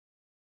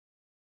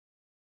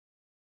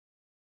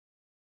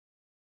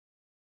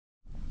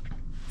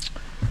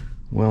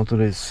Well,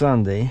 today's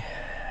Sunday,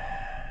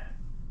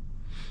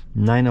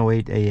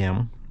 9:08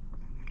 a.m.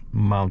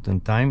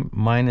 Mountain Time,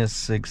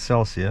 -6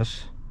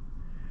 Celsius.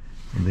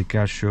 The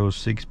car shows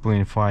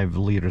 6.5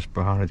 liters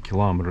per 100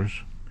 kilometers.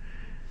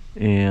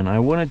 And I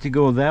wanted to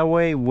go that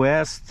way,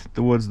 west,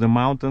 towards the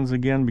mountains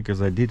again, because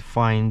I did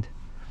find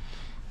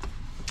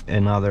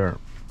another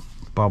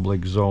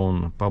public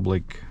zone,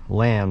 public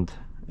land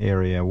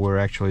area where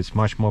actually it's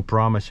much more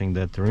promising.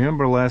 That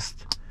remember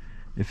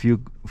a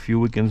few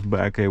weekends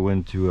back I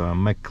went to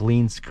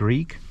McLean's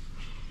Creek,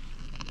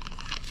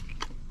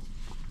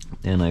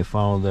 and I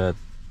found that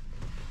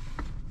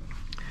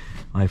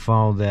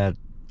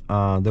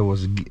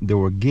there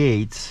were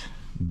gates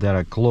that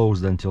are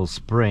closed until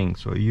spring,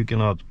 so you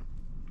cannot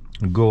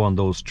go on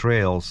those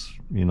trails,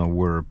 you know,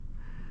 where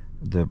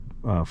the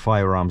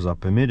firearms are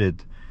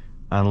permitted,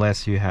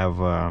 unless you have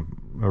a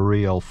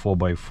real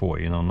 4x4.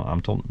 You know,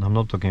 I'm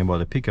not talking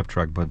about a pickup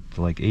truck, but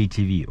like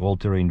ATV,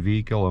 all-terrain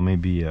vehicle, or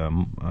maybe a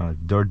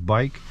dirt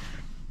bike.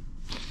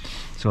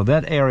 So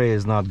that area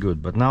is not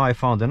good. But now I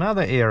found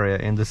another area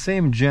in the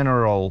same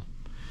general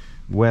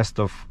west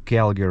of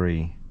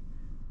Calgary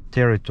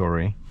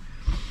territory,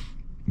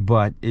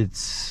 but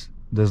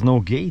there's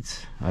no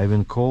gates. I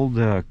even called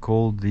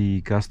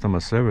the customer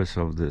service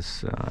of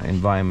this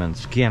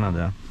Environments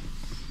Canada,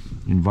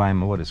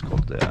 what is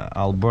called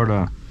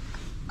Alberta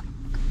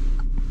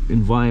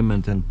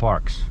Environment and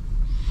Parks,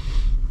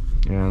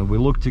 and we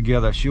looked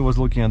together. She was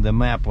looking at the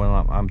map when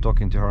I'm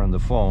talking to her on the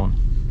phone.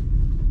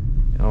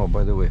 Oh,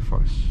 by the way,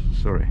 folks,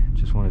 sorry,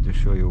 just wanted to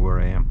show you where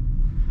I am.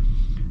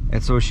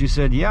 And so she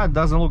said, yeah, it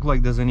doesn't look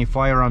like there's any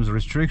firearms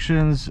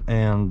restrictions,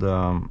 and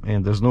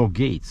there's no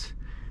gates.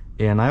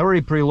 And I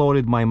already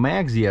preloaded my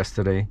mags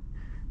yesterday,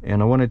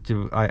 and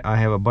I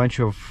have a bunch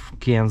of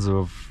cans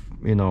of,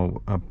 you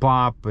know,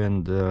 pop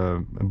and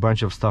a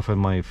bunch of stuff in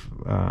my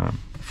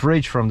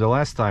fridge from the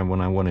last time when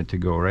I wanted to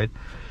go, right?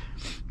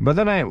 But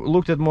then I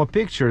looked at more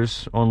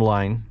pictures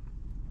online,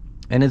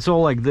 and it's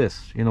all like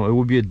this. You know, it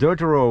would be a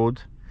dirt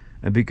road,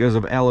 and because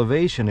of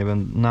elevation,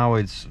 even now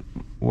it's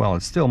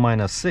still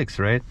 -6,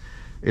 right?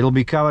 It'll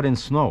be covered in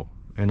snow,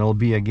 and it'll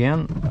be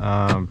again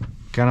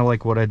kind of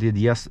like what I did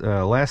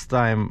last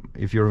time.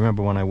 If you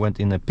remember, when I went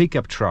in a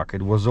pickup truck,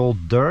 it was all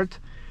dirt,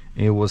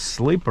 it was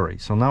slippery.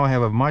 So now I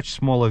have a much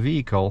smaller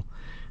vehicle,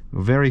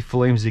 very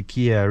flimsy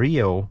Kia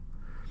Rio,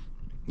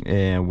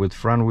 with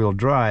front wheel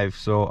drive,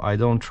 so I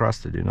don't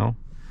trust it, you know.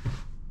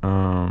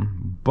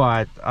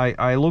 But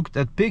I looked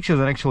at pictures,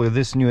 and actually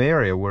this new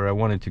area where I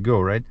wanted to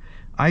go, right,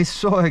 I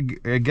saw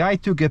a guy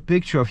took a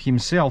picture of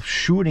himself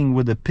shooting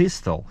with a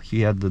pistol.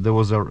 There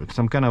was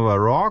some kind of a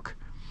rock,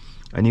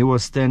 and he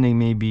was standing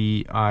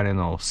maybe, I don't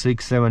know,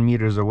 6-7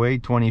 meters away,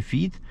 20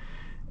 feet,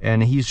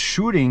 and he's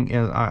shooting,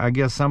 and I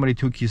guess somebody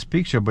took his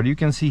picture, but you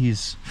can see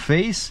his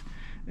face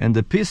and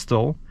the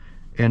pistol,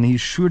 and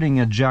he's shooting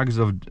at jugs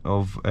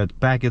at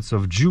packets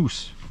of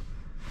juice.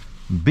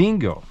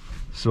 Bingo.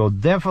 So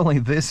definitely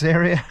this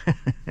area.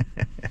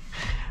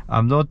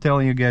 I'm not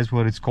telling you guys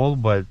what it's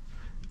called, but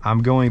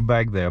I'm going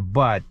back there.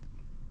 But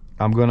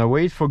I'm gonna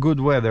wait for good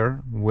weather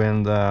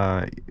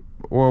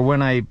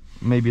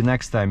maybe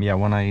next time. Yeah,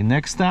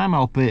 next time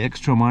I'll pay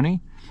extra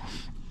money,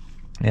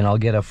 and I'll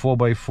get a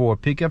 4x4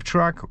 pickup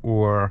truck,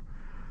 or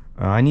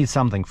I need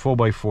something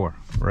 4x4,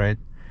 right?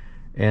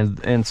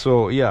 And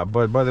so yeah.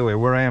 But by the way,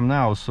 where I am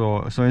now,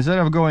 so instead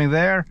of going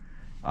there,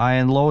 I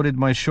unloaded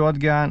my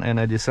shotgun, and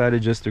I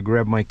decided just to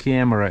grab my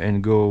camera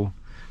and go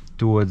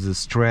towards the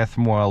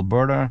Strathmore,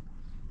 Alberta.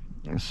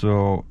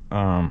 So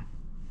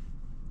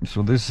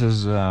so this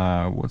is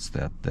what's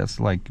that? That's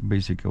like,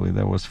 basically,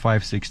 that was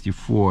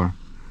 564,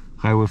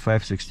 Highway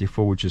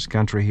 564, which is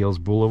Country Hills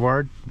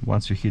Boulevard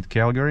once you hit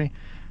Calgary.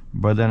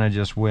 But then I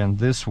just went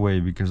this way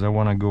because I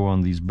want to go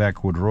on these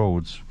backwood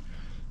roads.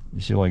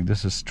 You see, like,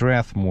 this is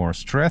Strathmore.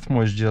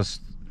 Strathmore is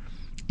just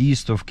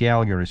east of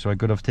Calgary, so I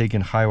could have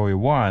taken Highway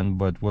 1,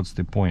 but what's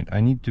the point?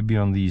 I need to be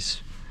on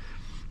these,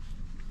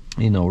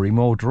 you know,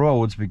 remote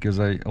roads, because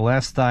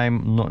last time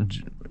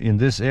in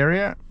this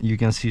area you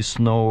can see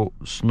snow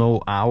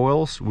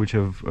owls, which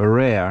are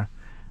rare.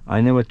 I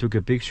never took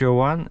a picture of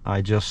one,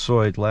 I just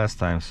saw it last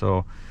time.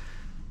 So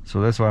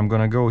that's why I'm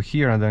gonna go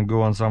here and then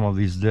go on some of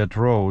these dead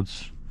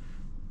roads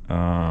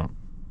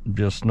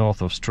just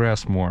north of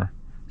Strathmore.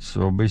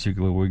 So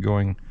basically we're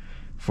going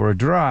for a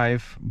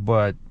drive,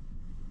 but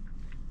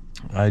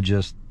I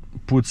just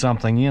put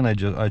something in.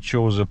 I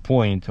chose a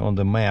point on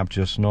the map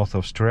just north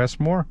of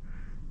Strathmore,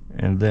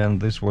 and then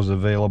this was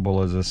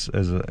available as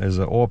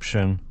an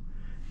option.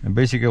 And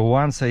basically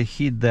once I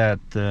hit that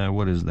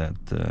what is that,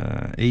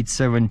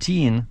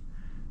 817,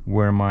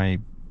 where my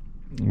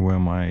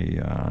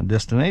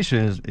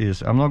destination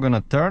is, I'm not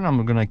gonna turn,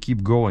 I'm gonna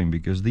keep going,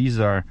 because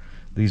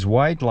these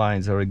white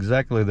lines are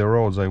exactly the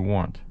roads I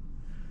want,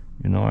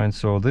 you know. And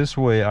so this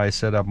way I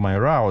set up my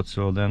route,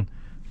 so then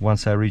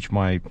once I reach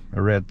my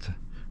red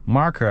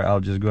marker,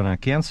 I'll just gonna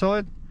cancel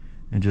it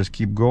and just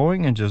keep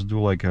going, and just do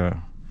like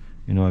a,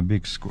 you know, a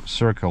big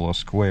circle or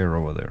square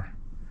over there.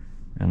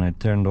 And I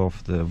turned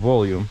off the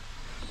volume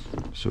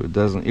so it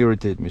doesn't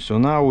irritate me. So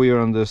now we are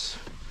on this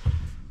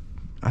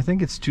I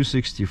think it's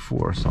 264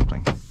 or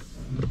something.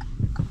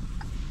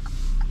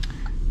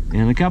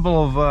 And a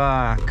couple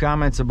of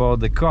comments about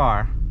the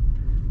car.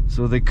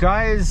 So the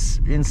car is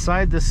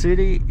inside the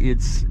city.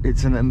 It's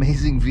an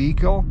amazing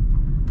vehicle.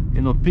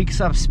 You know, picks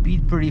up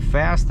speed pretty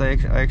fast. I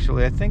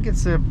think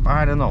it's a,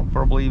 I don't know,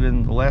 probably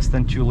even less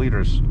than 2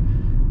 liters,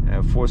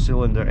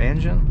 4-cylinder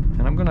engine.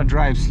 And I'm gonna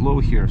drive slow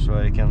here so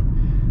I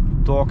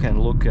can talk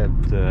and look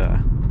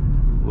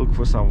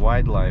for some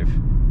wildlife.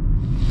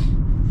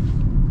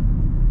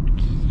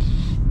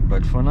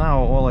 But for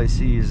now, all I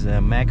see is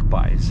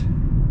magpies.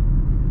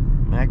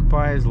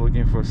 Magpies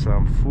looking for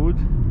some food.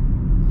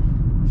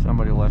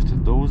 Somebody left a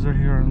dozer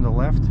here on the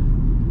left.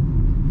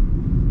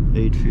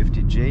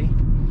 850J.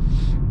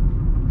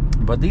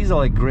 But these are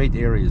like great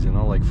areas, you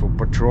know, like for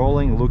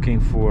patrolling, looking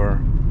for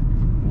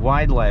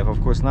wildlife. Of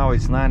course, now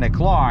it's 9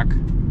 o'clock.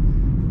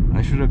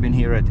 I should have been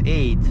here at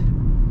 8,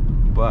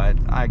 but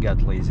I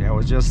got lazy. I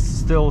was just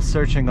still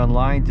searching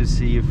online to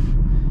see if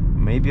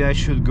maybe I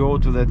should go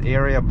to that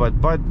area, but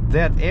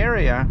that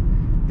area,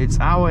 it's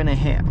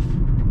hour-and-a-half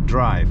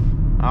drive,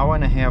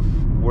 hour-and-a-half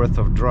worth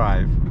of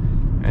drive,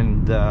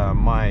 and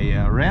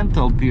my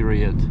rental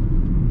period,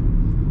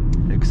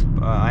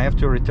 I have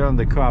to return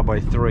the car by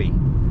 3.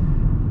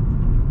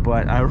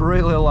 But I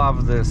really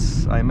love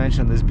this. I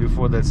mentioned this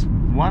before. That's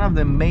one of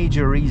the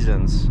major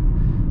reasons.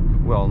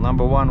 Well,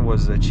 number one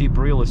was cheap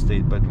real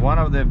estate, but one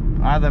of the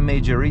other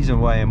major reasons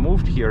why I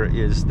moved here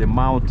is the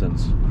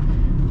mountains.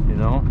 You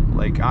know,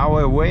 like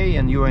hour away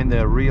and you're in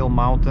the real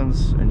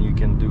mountains, and you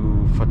can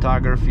do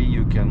photography,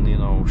 you can, you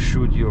know,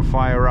 shoot your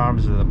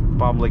firearms in the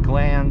public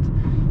land,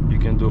 you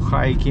can do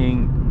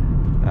hiking,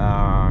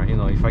 you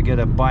know, if I get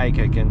a bike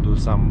I can do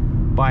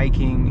some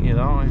biking, you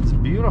know, it's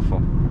beautiful.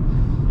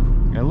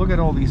 And look at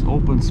all these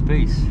open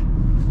space,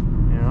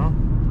 you know,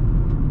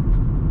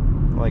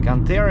 like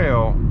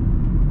Ontario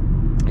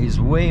is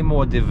way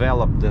more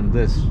developed than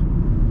this.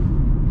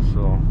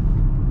 So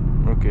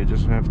okay,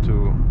 just have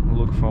to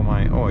look for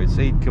my, oh, it's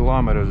 8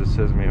 kilometers, it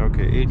says me.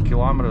 Okay, 8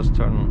 kilometers,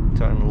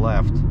 turn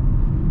left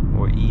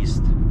or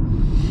east.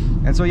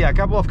 And so yeah, a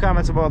couple of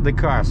comments about the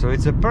car. So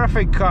it's a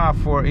perfect car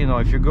for, you know,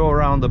 if you go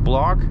around the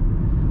block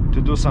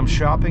to do some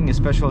shopping,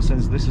 especially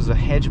since this is a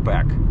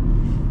hatchback.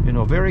 You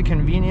know, very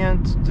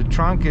convenient. The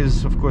trunk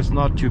is of course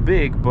not too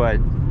big, but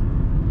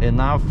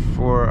enough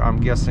for, I'm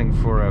guessing,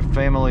 for a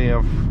family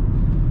of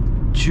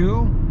 2.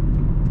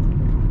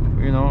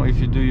 You know, if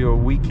you do your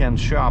weekend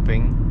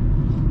shopping,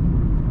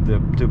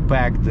 to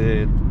pack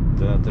the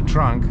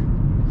trunk,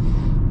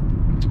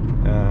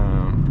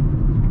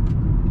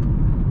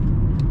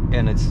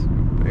 and it's,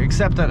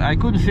 except that I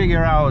couldn't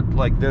figure out,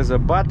 like, there's a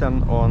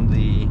button on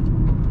the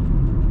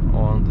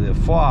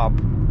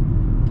fob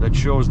that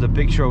shows the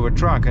picture of a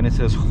trunk and it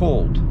says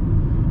hold,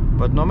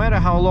 but no matter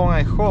how long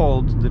I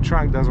hold, the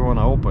trunk doesn't want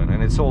to open,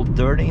 and it's all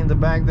dirty in the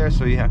back there,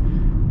 so you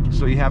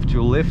have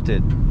to lift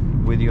it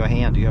with your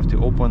hand. You have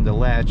to open the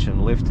latch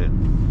and lift it.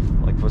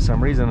 Like, for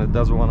some reason it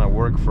doesn't want to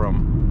work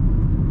from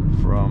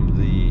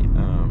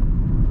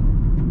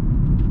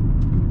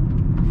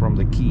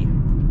the key.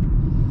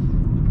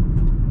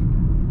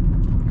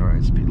 All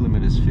right, speed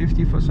limit is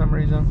 50 for some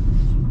reason.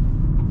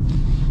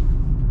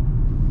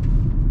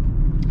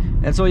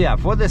 And so yeah,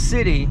 for the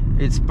city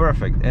it's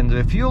perfect. And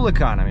the fuel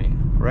economy,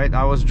 right?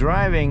 I was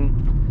driving,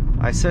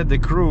 I set the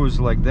cruise,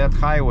 like that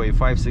highway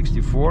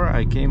 564,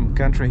 I came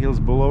Country Hills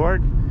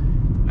Boulevard,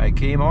 I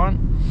came on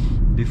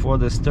before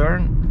this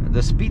turn.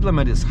 The speed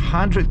limit is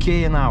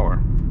 100k an hour,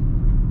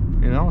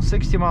 you know,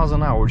 60 miles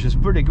an hour, which is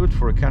pretty good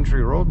for a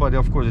country road. But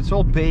of course it's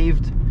all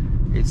paved.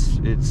 It's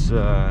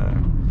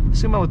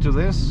similar to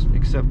this,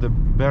 except the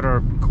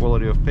better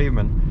quality of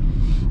pavement.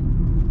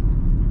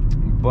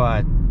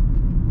 But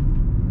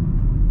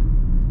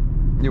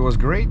it was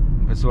great.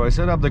 So I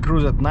set up the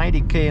cruise at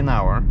 90k an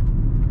hour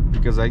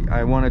because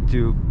I wanted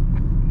to,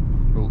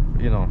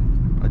 you know,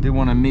 I didn't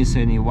want to miss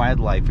any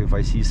wildlife. If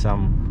I see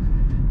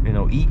some, you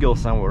know, eagle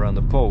somewhere on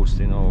the post,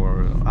 you know,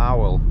 or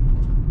owl,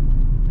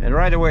 and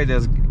right away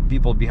there's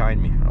people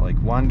behind me, like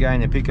one guy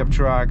in a pickup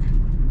truck,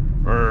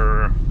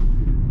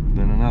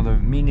 then another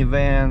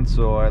minivan,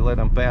 so I let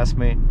them pass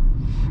me.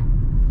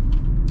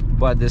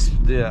 But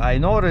I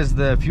noticed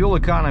the fuel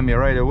economy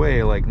right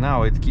away. Like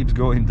now it keeps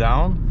going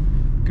down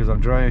because I'm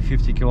driving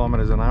 50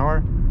 kilometers an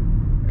hour.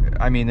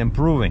 I mean,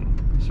 improving.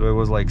 So it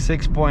was like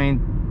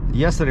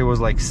yesterday was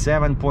like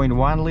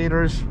 7.1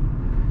 liters.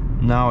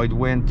 Now it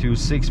went to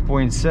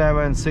 6.7,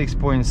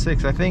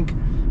 6.6. I think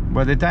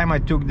by the time I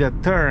took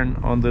that turn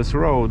on this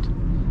road,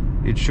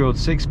 it showed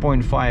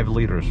 6.5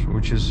 liters,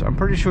 which is, I'm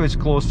pretty sure it's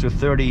close to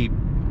 30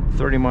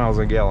 miles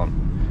a gallon.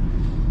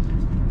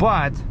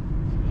 But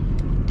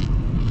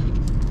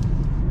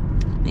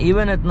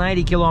even at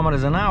 90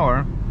 kilometers an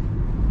hour,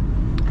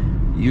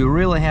 you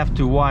really have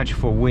to watch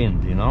for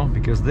wind, you know,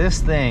 because this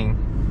thing,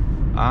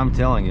 I'm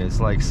telling you, it's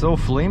like so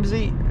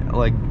flimsy.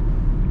 Like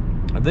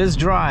this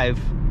drive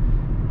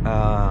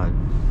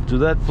to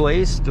that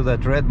place, to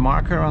that red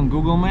marker on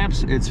Google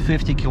Maps, it's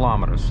 50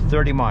 kilometers,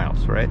 30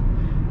 miles, right?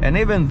 And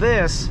even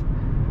this,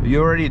 you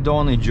already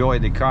don't enjoy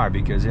the car,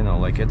 because you know,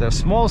 like at a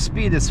small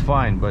speed it's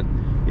fine, but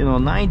you know,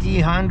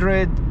 90,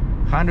 100,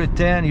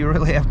 110, you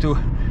really have to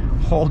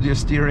hold your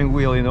steering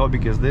wheel, you know,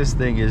 because this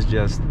thing is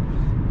just,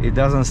 it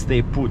doesn't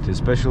stay put,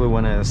 especially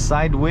when a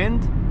side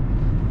wind.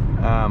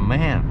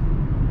 Man,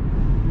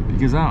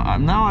 because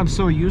now I'm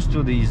so used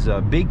to these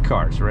big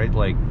cars, right?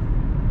 Like,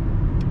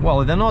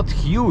 well, they're not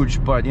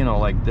huge, but you know,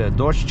 like the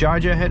Dodge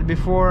Charger I had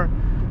before,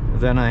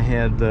 then I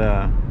had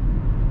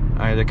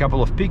a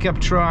couple of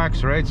pickup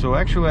trucks, right? So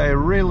actually I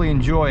really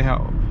enjoy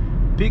how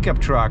pickup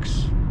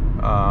trucks,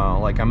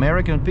 like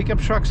American pickup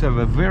trucks, have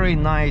a very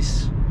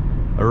nice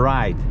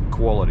ride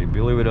quality,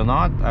 believe it or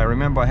not. I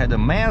remember I had a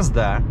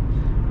Mazda,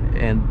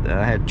 and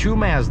I had two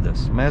Mazda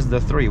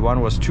 3. One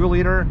was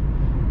 2-liter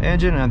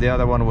engine and the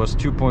other one was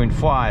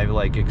 2.5,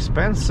 like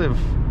expensive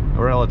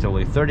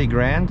relatively, 30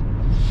 grand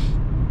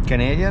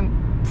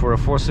Canadian for a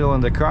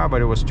 4-cylinder car, but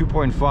it was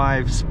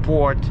 2.5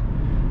 sport.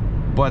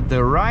 But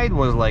the ride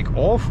was like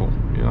awful,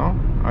 you know.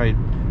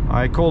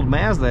 I called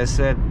Mazda, I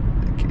said,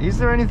 is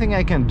there anything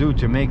I can do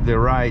to make the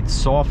ride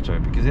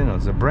softer? Because you know,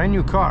 it's a brand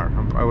new car.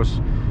 I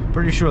was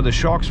pretty sure the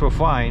shocks were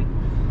fine.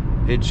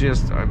 It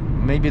just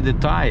maybe the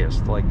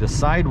tires, like the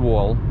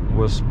sidewall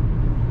was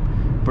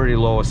pretty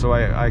low. So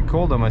I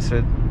called them, I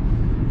said,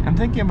 I'm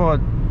thinking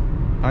about,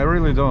 I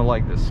really don't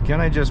like this,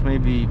 can I just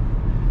maybe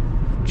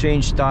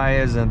change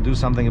tires and do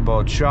something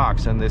about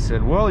shocks? And they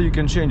said, well, you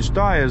can change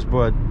tires,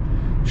 but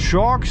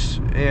shocks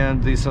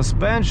and the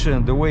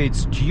suspension, the way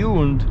it's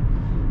tuned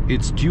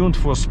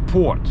for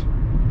sport.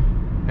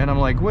 And I'm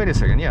like, wait a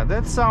second, yeah,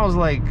 that sounds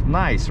like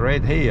nice,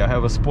 right? Hey, I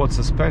have a sport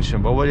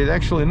suspension, but what it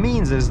actually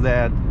means is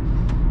that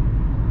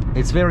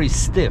it's very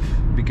stiff,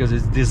 because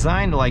it's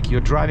designed like you're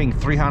driving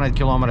 300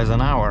 kilometers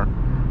an hour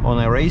on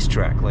a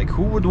racetrack. Like,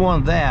 who would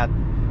want that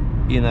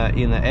in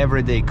an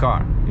everyday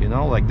car? You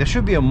know, like there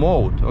should be a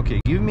mode.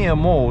 Okay, give me a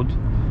mode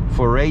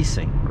for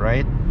racing,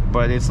 right?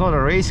 But it's not a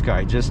race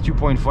car, just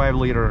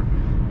 2.5-liter,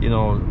 you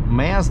know,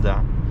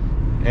 Mazda.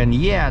 And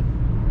yet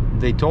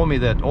they told me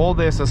that all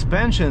their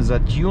suspensions are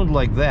tuned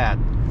like that,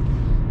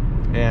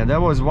 and that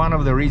was one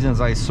of the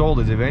reasons I sold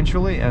it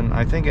eventually. And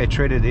I think I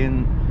traded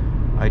in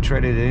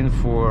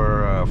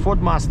for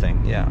Ford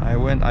Mustang. Yeah,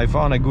 I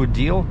found a good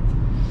deal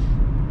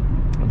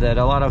that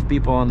a lot of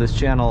people on this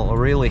channel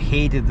really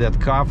hated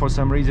that car for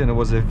some reason. It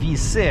was a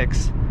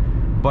V6,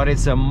 but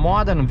it's a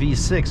modern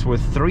V6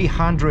 with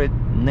 300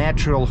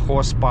 natural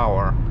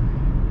horsepower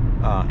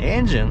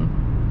engine,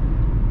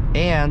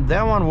 and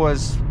that one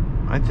was,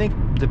 I think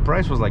the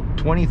price was like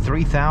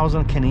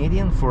 23,000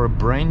 Canadian for a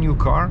brand new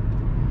car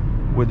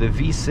with a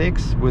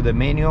V6 with a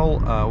manual,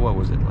 what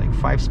was it, like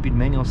 5-speed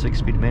manual,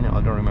 6-speed manual,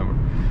 I don't remember.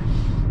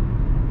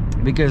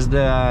 Because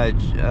the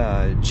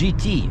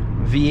GT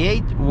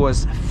V8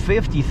 was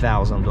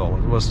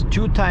 $50,000, it was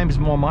 2 times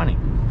more money,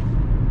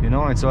 you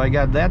know. And so I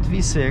got that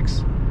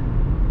V6,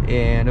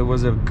 and it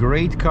was a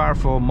great car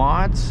for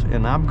mods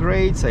and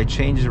upgrades. I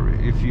changed,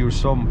 if you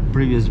saw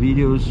previous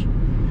videos,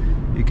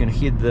 you can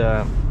hit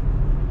the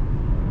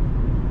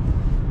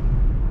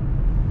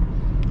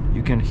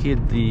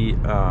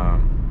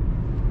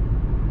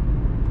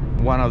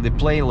one of the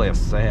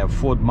playlists. I have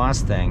Ford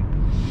Mustang,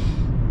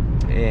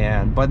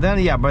 and but then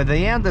yeah, by the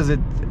end, as it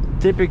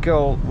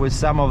typical with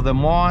some of the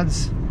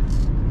mods,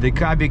 the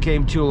car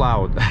became too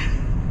loud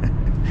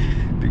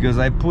because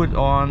I put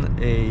on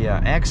a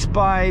X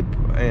pipe,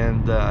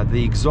 and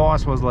the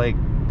exhaust was like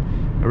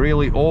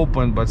really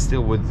open, but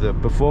still with the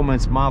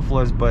performance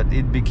mufflers, but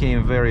it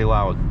became very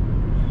loud.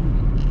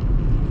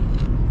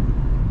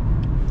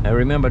 I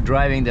remember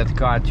driving that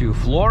car to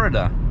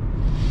Florida,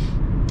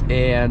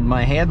 and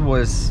my head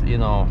was, you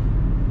know,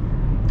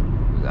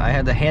 I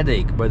had a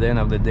headache by the end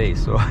of the day.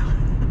 So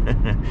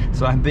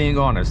so I'm being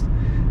honest.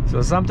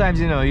 So sometimes,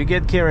 you know, you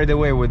get carried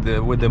away with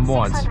the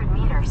mods. 600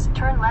 meters,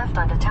 turn left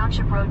onto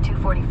Township Road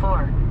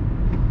 244.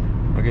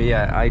 Okay,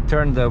 yeah, I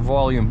turned the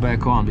volume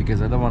back on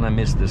because I don't want to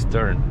miss this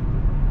turn.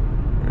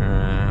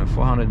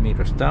 400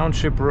 meters,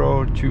 Township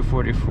Road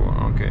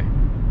 244. Okay.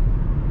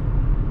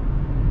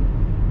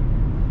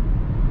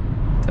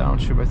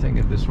 Township, I think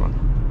it's this one.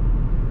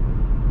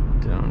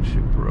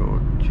 Township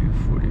Road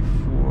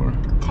 244.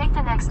 Take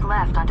the next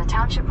left onto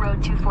Township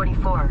Road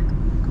 244.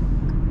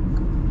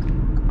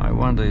 I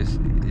wonder, is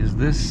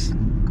this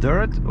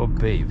dirt or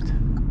paved?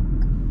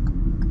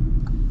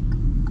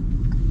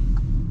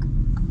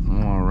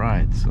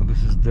 Alright, so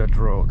this is dirt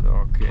road,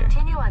 okay.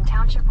 Continue on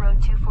Township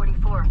Road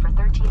 244 for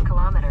 13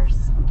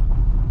 kilometers.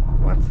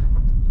 What?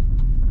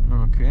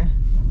 Okay.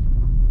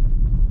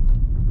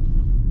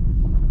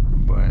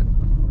 But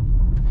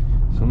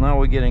so now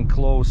we're getting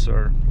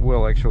closer.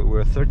 Well, actually,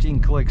 we're 13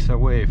 clicks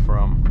away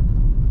from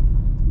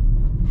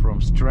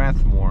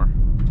Strathmore.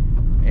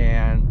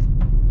 And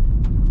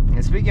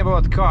speaking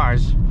about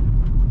cars,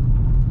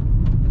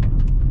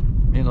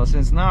 you know,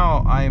 since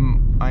now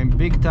I'm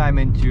big time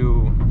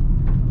into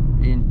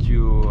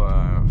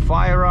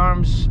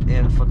firearms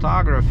and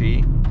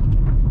photography,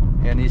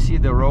 and you see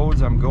the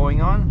roads I'm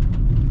going on,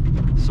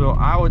 so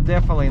I would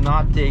definitely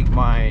not take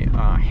my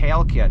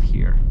Hellcat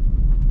here,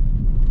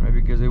 right?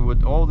 Because because it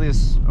would, all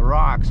these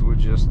rocks would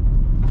just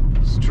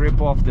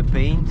strip off the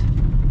paint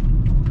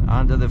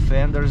under the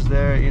fenders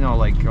there, you know,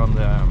 like on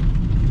the,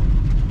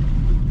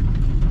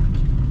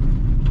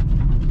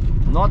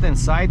 not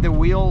inside the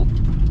wheel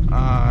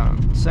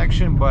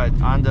section, but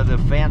under the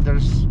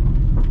fenders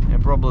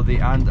and probably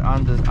the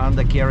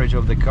undercarriage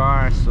of the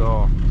car.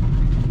 So,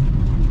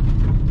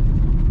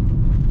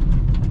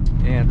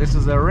 and this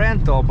is a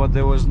rental, but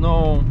there was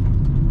no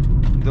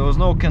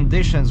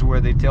conditions where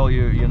they tell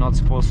you you're not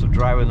supposed to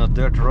drive on a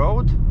dirt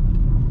road.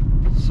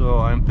 So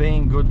I'm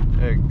paying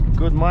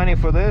good money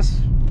for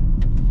this.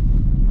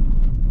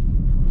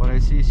 But I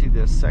see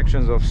there's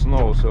sections of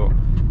snow. So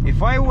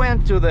if I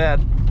went to that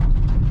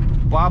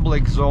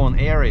public zone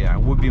area,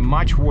 it would be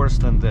much worse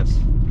than this,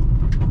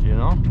 you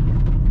know.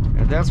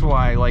 And that's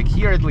why, like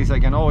here at least, I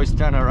can always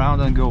turn around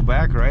and go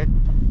back, right?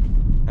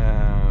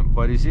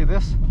 But you see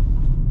this?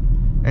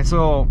 And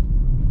so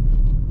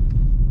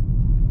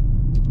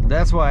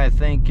that's why I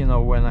think, you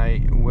know, when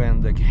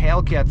the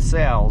Hellcat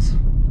sells,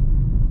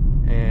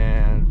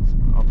 and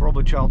I'll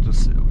probably try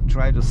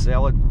to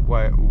sell it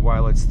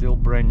while it's still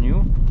brand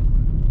new.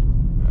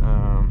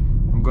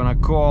 I'm gonna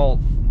call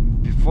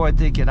before I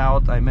take it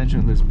out. I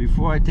mentioned this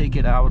before I take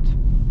it out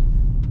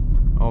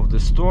of the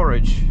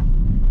storage.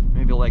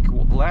 Maybe like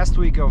last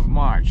week of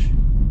March,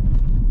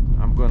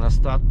 I'm gonna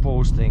start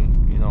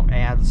posting, you know,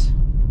 ads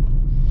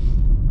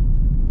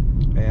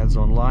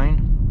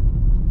online.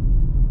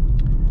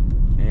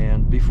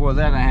 And before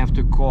that, I have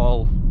to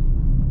call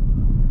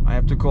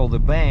the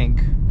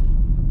bank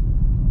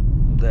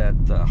that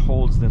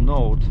holds the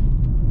note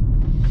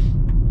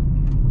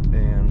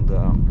and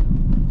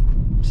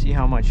see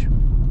how much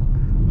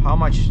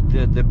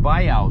the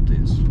buyout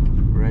is,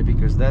 right?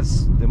 Because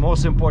that's the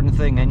most important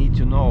thing I need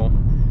to know.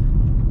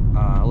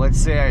 Let's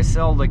say I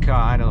sell the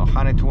car, I don't know,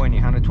 120,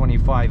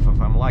 125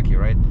 if I'm lucky,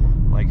 right?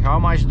 Like, how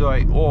much do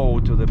I owe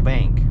to the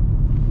bank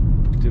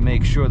to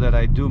make sure that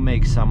I do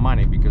make some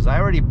money? Because I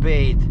already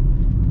paid,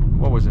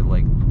 what was it,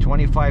 like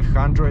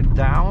 $2,500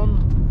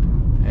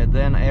 down, and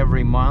then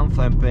every month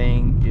I'm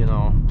paying, you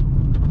know,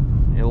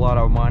 a lot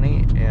of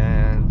money.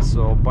 And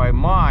so by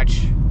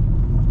March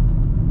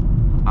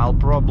I'll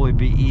probably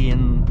be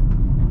in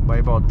by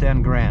about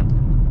 10 grand.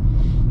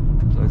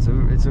 So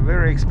it's a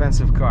very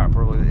expensive car.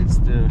 Probably it's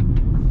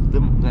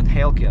that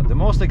Hellcat, the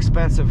most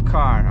expensive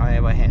car I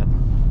ever had.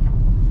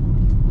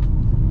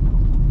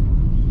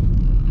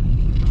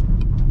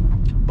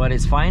 But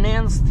it's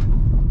financed,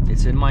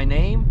 it's in my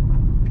name,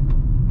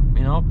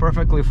 you know,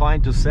 perfectly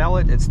fine to sell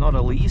it. It's not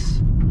a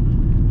lease.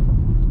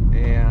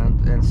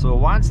 And so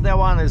once that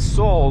one is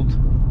sold,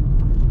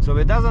 so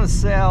if it doesn't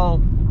sell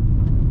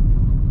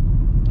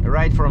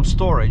right from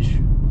storage,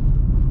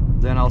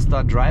 then I'll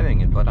start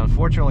driving it. But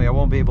unfortunately, I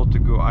won't be able to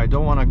go. I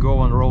don't want to go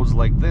on roads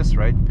like this,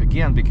 right?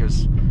 Again,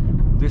 because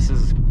this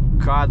is a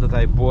car that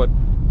I bought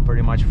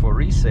pretty much for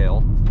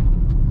resale.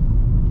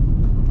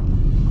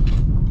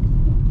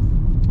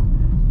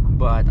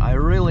 But I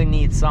really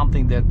need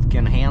something that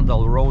can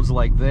handle roads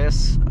like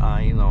this,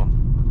 you know.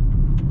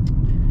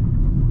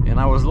 And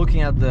I was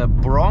looking at the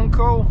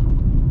Bronco,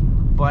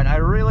 but I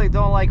really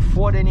don't like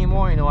Ford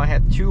anymore. You know, I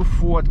had two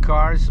Ford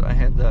cars. I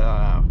had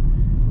the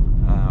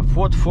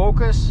Ford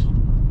Focus,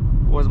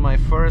 was my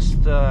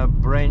first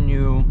brand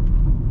new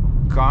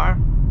car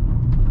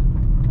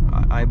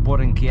I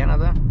bought in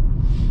Canada.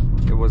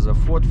 It was a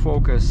Ford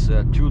Focus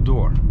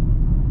two-door.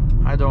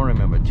 I don't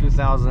remember,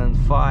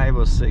 2005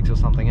 or 6 or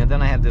something. And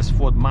then I had this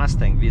Ford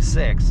Mustang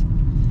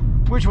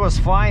V6, which was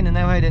fine and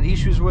never had any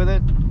issues with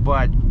it.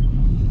 But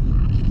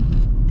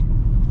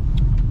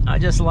I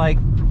just like,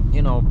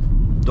 you know,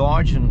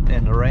 Dodge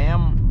and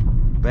Ram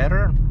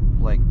better.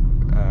 Like,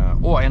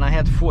 oh, and I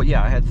had Ford,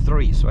 yeah, I had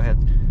three. So I had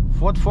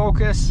Ford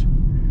Focus,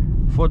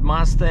 Ford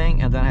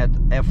Mustang, and then I had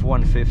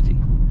F-150.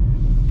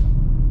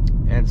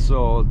 And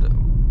so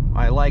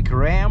I like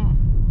Ram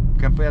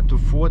compared to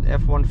Ford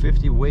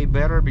F-150 way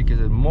better because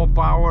it's more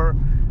power,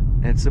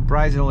 and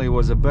surprisingly it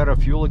was a better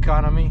fuel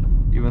economy,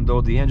 even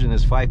though the engine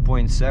is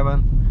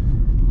 5.7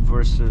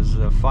 versus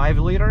 5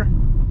 liter.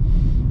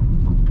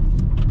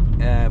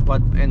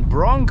 But in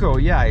Bronco,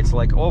 yeah, it's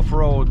like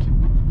off-road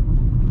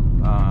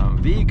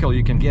vehicle.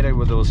 You can get it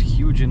with those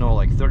huge, you know,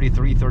 like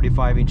 33,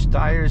 35 inch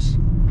tires,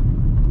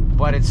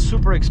 but it's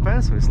super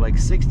expensive. It's like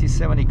 60,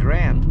 70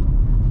 grand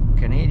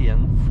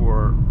Canadian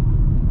for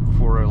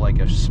like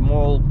a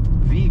small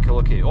vehicle,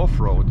 okay,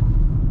 off-road.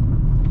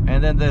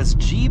 And then there's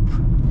Jeep,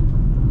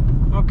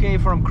 okay,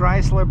 from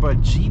Chrysler,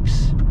 but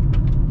Jeeps,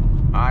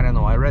 I don't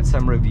know, I read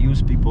some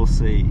reviews, people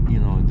say, you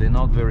know, they're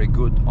not very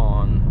good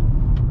on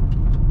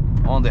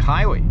the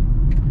highway.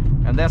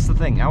 And that's the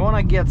thing, I want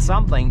to get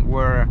something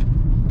where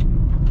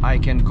I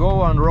can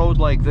go on road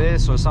like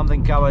this, or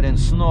something covered in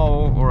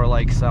snow, or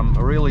like some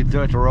really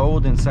dirt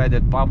road inside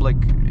that public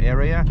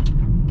area,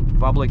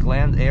 public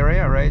land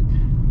area, right?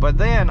 But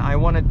then I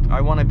want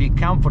to be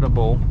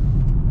comfortable.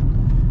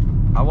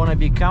 I want to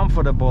be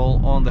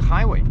comfortable on the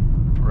highway,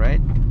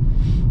 right?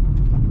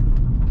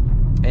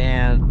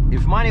 And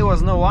if money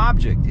was no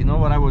object, you know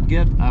what I would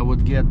get? I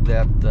would get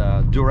that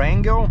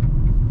Durango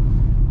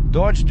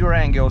Dodge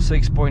Durango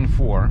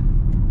 6.4.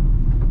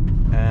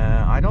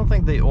 I don't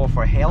think they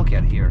offer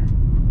Hellcat here.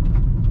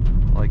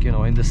 Like, you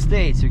know, in the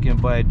States you can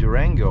buy a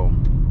Durango.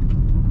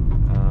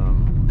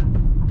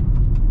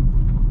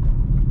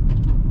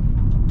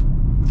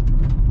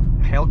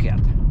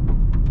 Hellcat.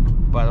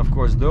 But of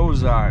course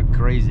those are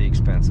crazy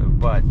expensive.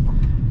 But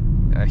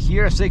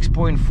here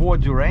 6.4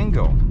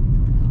 Durango.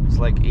 It's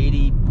like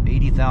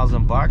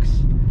 80,000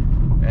 bucks.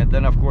 And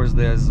then of course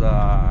there's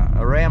a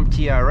Ram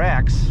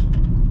TRX.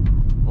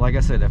 Like I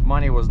said, if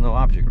money was no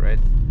object, right?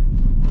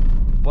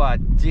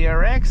 But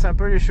TRX, I'm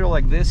pretty sure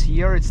like this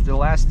year, it's the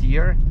last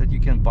year that you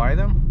can buy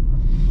them.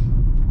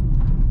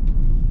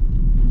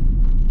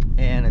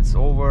 And it's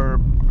over,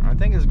 I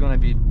think it's gonna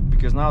be,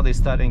 because now they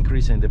start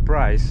increasing the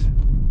price.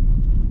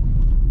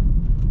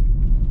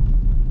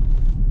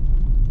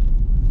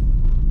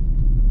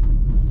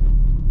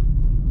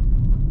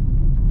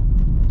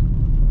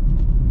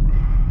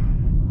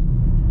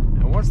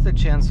 And what's the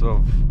chance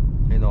of,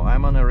 you know,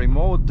 I'm on a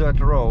remote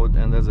dirt road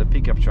and there's a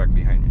pickup truck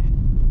behind me.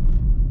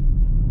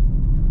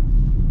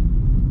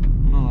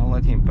 No, I'll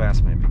let him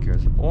pass me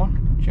because, oh,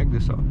 check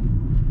this out.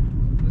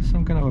 There's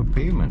some kind of a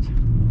pavement.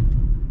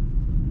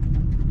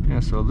 Yeah,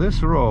 so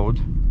this road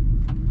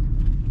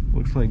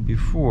looks like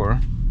before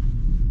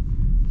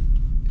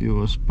it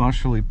was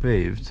partially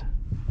paved.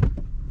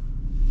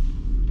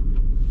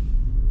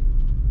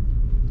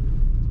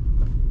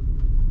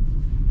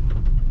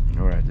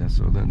 Alright, and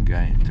so that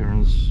guy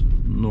turns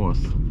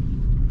north.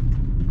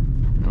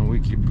 And we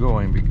keep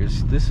going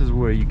because this is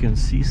where you can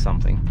see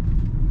something.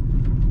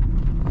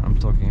 I'm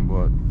talking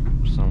about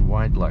some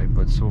wildlife,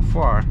 but so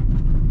far,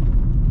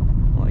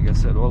 like I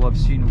said, all I've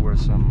seen were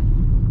some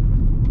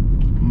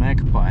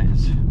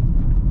magpies.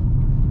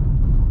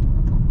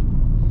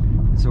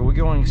 So we're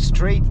going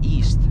straight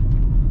east.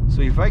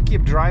 So if I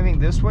keep driving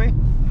this way,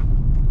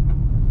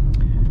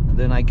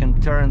 then I can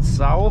turn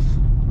south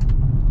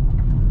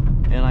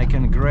and I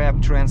can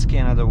grab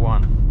Trans-Canada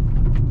 1.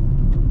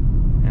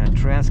 And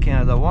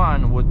Trans-Canada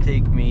 1 would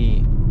take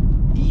me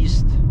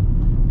east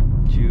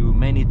to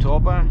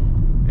Manitoba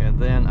and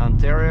then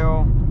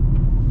Ontario,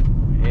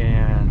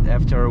 and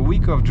after a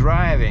week of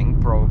driving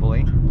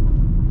probably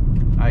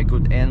I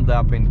could end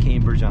up in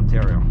Cambridge,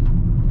 Ontario.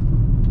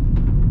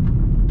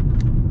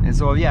 And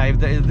so yeah, if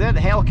that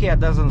Hellcat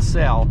doesn't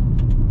sell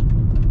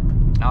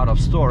out of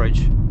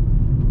storage,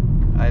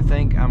 I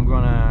think I'm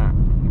gonna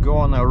go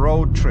on a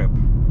road trip.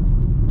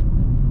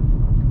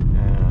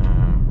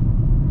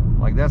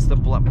 Like that's the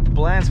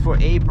plans for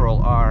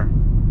April are,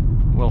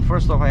 well,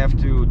 first off I have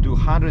to do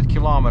 100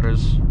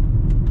 kilometers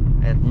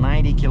at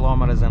 90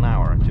 kilometers an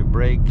hour to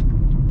break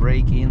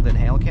in that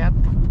Hellcat.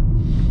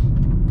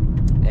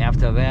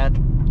 After that,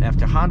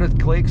 after 100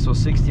 clicks or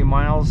 60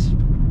 miles,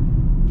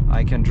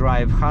 I can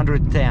drive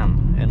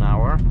 110 an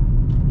hour.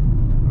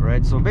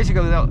 Right, so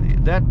basically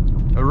that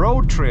a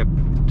road trip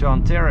to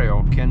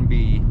Ontario can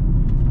be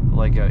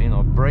like a, you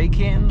know,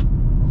 break-in.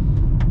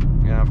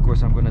 Yeah, of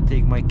course I'm gonna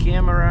take my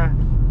camera,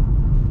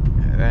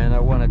 and I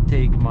want to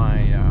take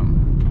my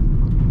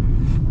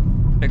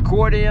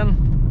accordion,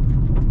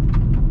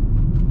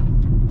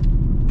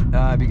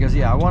 because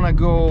yeah, I want to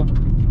go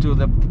to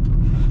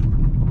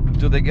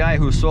the guy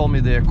who sold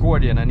me the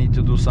accordion. I need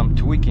to do some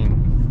tweaking,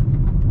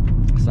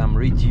 some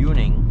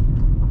retuning,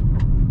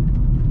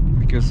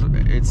 because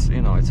it's,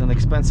 you know, it's an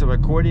expensive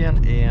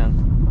accordion and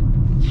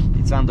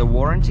it's under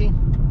warranty,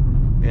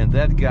 and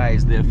that guy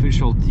is the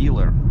official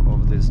dealer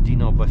of this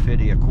Dino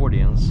Buffetti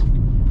accordions.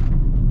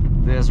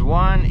 There's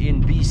one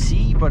in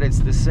BC, but it's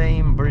the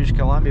same, British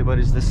Columbia, but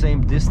it's the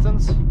same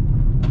distance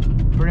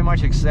pretty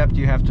much, except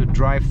you have to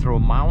drive through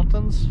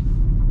mountains.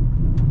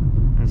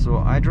 And so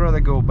I'd rather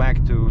go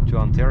back to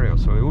Ontario.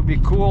 So it would be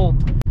cool.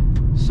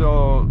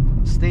 So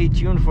stay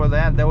tuned for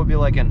that. That would be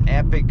like an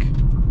epic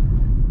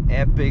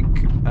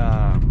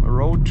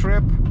road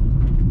trip.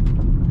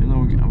 You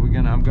know,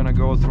 I'm gonna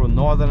go through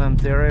northern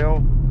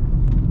Ontario,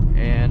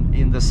 and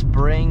in the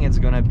spring it's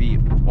gonna be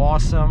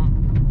awesome.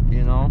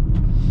 You know,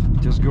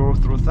 just go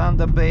through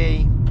Thunder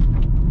Bay,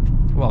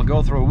 well,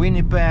 go through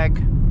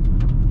Winnipeg,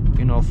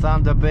 you know,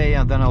 Thunder Bay,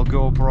 and then I'll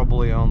go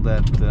probably on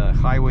that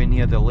highway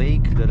near the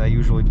lake that I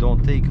usually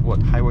don't take.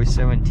 What, Highway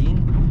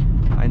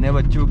 17? I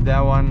never took that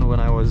one when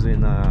I was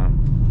in a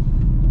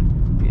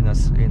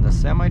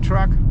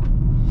semi-truck,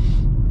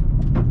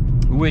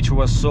 which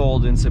was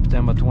sold in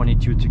September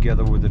 22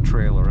 together with the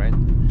trailer, right?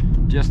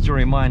 Just to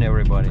remind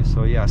everybody.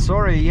 So yeah,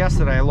 sorry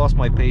yesterday I lost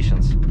my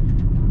patience.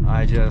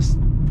 I just,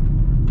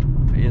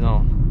 you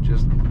know,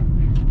 just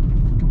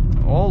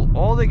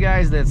all the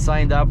guys that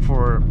signed up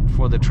for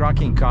the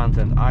trucking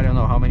content, I don't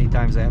know how many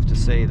times I have to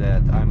say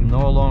that I'm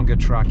no longer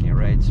trucking,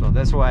 right? So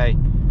that's why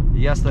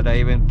yesterday I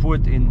even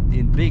put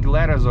in big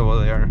letters over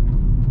there,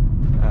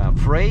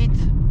 freight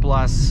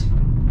plus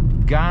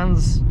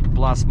guns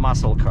plus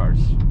muscle cars.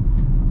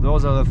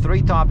 Those are the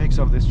three topics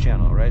of this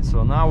channel, right?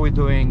 So now we're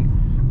doing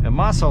a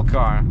muscle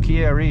car,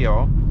 Kia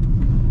Rio,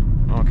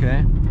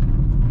 okay,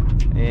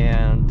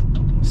 and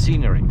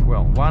scenery.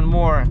 Well, one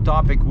more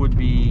topic would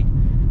be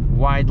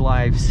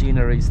wildlife,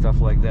 scenery,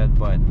 stuff like that,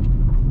 but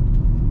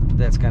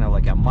that's kind of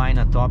like a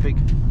minor topic.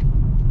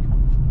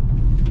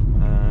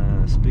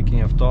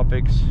 Speaking of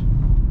topics,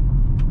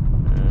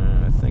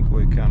 I think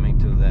we're coming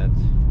to that.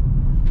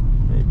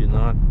 Maybe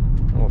not.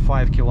 Oh,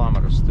 5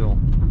 kilometers still.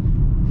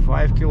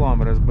 5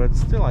 kilometers, but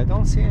still I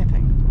don't see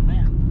anything.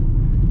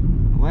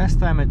 Man, last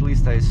time at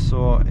least I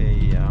saw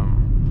a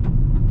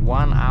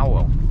one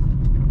owl,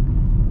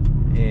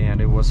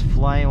 and it was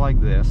flying like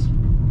this,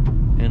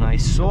 and I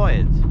saw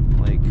it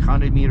like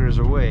 100 meters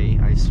away.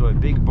 I saw a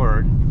big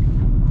bird,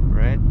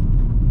 right?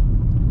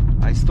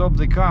 I stopped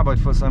the car, but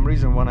for some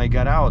reason when I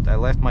got out I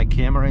left my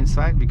camera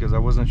inside because I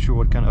wasn't sure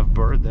what kind of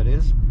bird that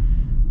is.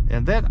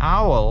 And that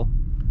owl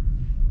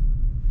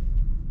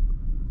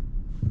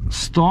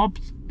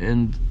stopped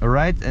and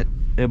right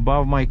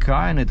above my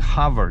car, and it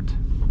hovered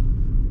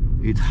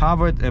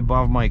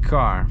above my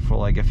car for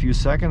like a few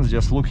seconds,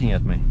 just looking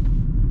at me.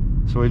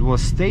 So it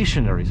was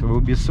stationary, so it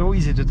would be so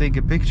easy to take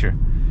a picture.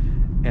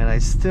 And I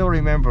still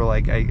remember,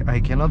 like,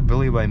 I cannot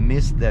believe I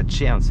missed that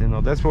chance. You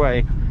know, that's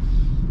why,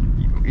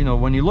 you know,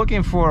 when you're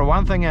looking for,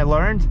 one thing I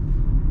learned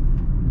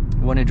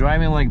when you're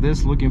driving like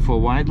this looking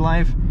for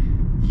wildlife,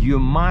 you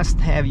must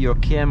have your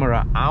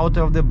camera out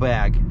of the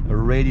bag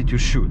ready to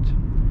shoot.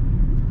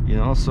 You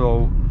know,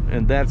 so,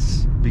 and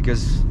that's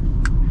because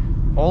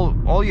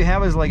all you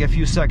have is like a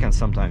few seconds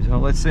sometimes. You know,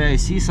 let's say I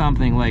see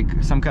something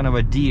like some kind of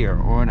a deer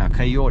or a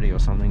coyote or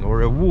something,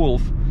 or a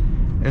wolf.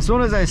 As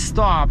soon as I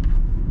stop,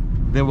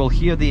 they will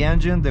hear the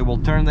engine, they will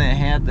turn their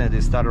head, and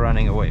they start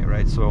running away,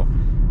 right? So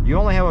you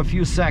only have a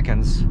few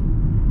seconds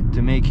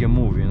to make your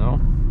move, you know.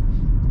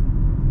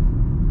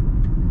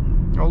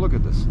 Oh, look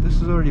at this.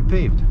 This is already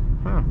paved.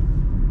 Huh.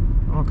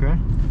 Okay.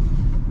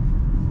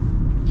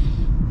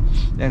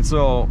 And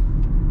so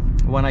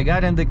when I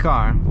got in the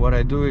car, what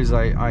I do is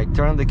I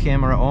turn the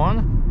camera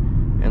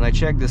on and I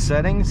check the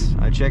settings.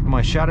 I check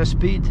my shutter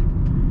speed,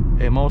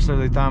 and most of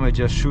the time I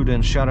just shoot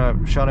in shutter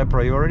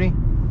priority.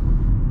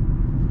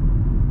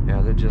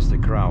 Yeah, they're just a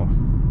crow.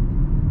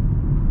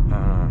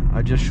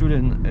 I just shoot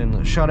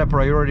in shutter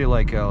priority,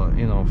 like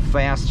you know,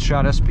 fast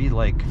shutter speed,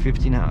 like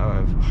 15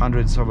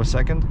 hundredths of a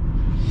second.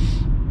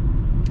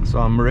 So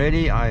I'm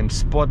ready. I'm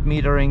spot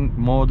metering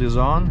mode is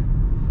on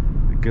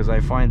because I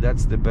find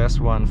that's the best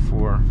one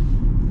for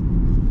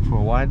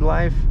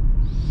wildlife.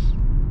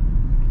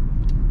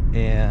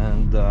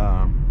 And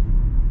the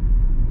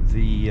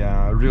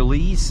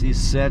release is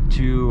set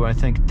to, I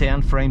think,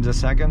 10 frames a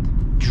second.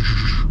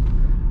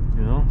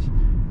 You know,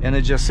 and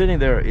it's just sitting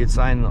there. It's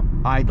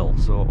on idle.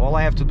 So all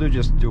I have to do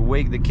just to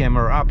wake the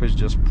camera up is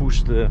just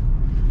push the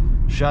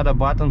shutter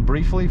button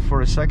briefly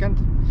for a second,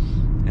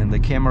 and the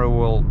camera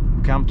will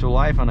come to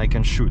life and I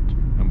can shoot.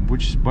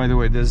 Which, by the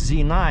way, the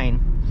Z9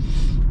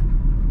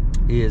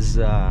 is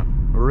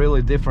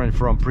really different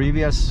from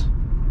previous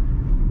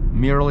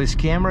mirrorless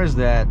cameras,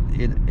 that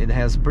it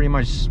has pretty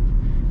much,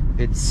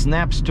 it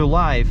snaps to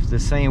life the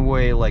same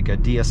way like a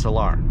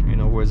DSLR. You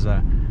know, with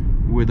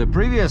the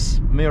previous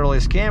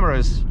mirrorless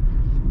cameras,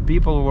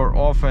 people were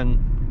often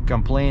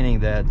complaining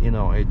that, you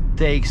know, it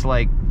takes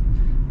like,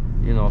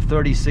 you know,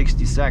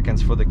 30-60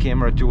 seconds for the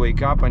camera to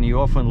wake up, and you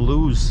often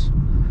lose,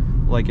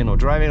 like, you know,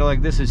 driving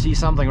like this, you see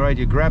something, right,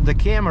 you grab the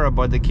camera,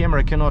 but the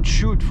camera cannot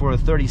shoot for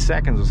 30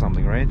 seconds or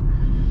something, right?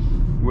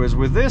 Whereas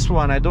with this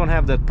one I don't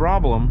have that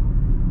problem,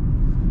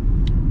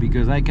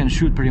 because I can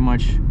shoot pretty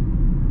much.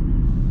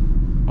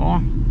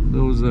 Oh,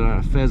 those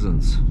are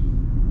pheasants.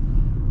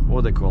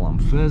 What they call them?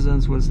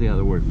 Pheasants, what's the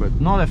other word? But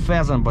not a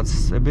pheasant, but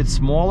a bit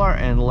smaller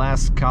and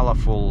less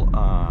colorful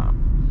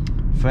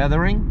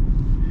feathering.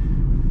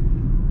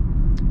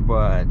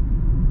 But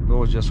there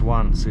was just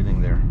one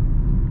sitting there.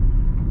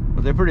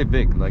 But they're pretty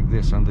big like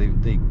this, and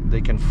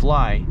they can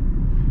fly.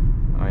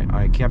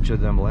 I captured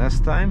them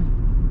last time.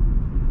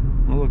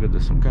 Oh, look at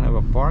this, some kind of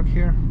a park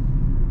here.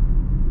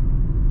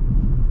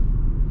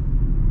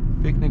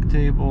 Picnic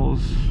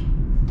tables.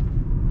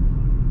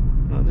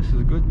 Oh, this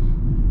is good.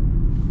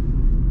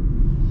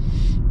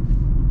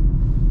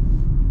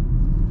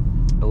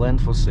 A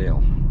land for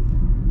sale.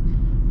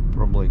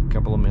 Probably a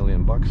couple of $1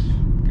 million,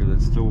 because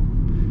it's still,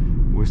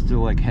 we're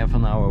still like half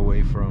an hour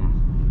away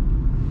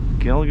from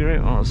Calgary.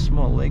 Oh, a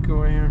small lake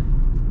over here,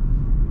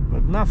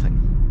 but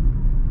nothing.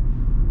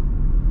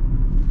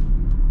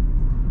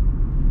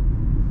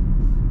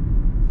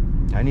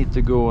 I need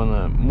to go on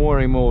a more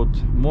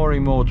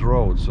remote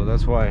road, so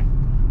that's why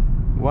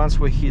once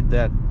we hit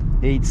that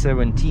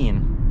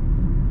 817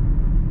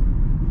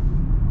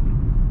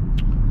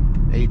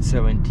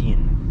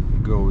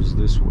 goes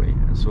this way,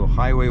 and so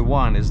Highway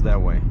 1 is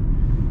that way.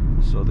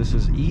 So this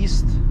is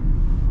east,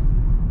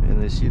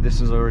 and you see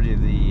this is already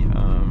the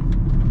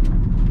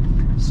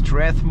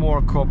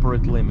Strathmore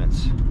corporate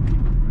limits.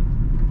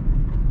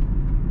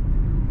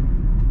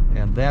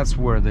 And that's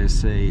where they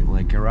say,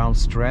 like, around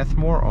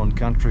Strathmore on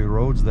country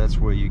roads, that's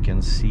where you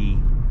can see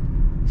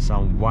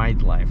some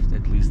wildlife.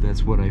 At least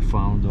that's what I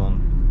found on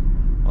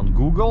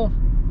Google.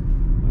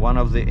 One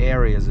of the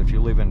areas, if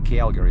you live in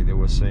Calgary, they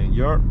were saying,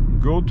 yeah,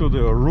 go to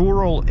the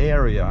rural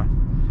area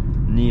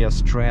near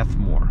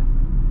Strathmore.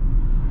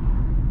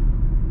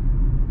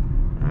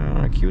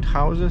 Cute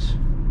houses.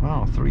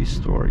 Wow, 3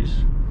 stories.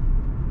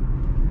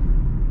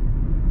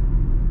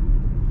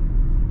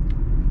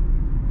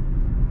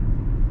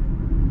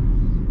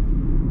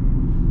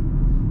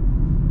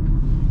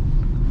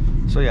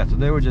 So yeah,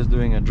 today we're just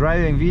doing a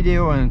driving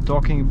video and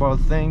talking about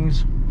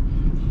things.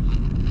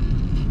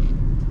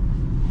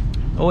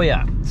 Oh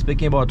yeah,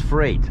 speaking about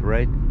freight,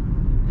 right?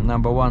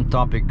 #1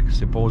 topic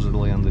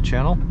supposedly on the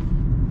channel.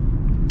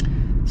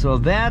 So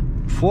that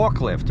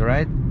forklift,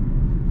 right,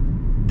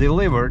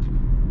 delivered,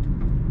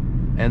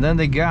 and then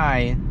the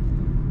guy,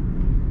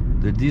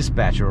 the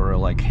dispatcher or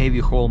like heavy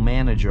haul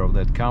manager of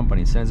that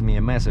company, sends me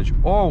a message.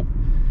 Oh,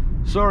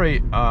 sorry,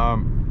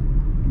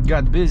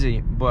 got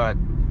busy, but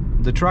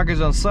the truck is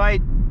on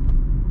site,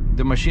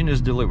 the machine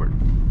is delivered.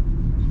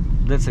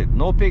 That's it.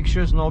 No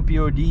pictures, no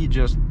POD,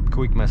 just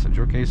quick message.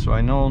 Okay, so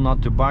I know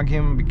not to bug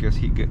him because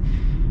he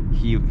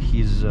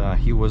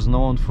was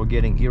known for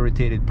getting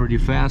irritated pretty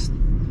fast.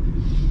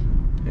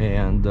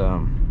 And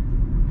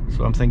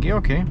so I'm thinking,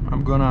 okay,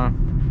 I'm gonna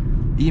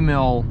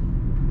email,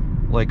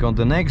 like on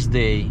the next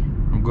day,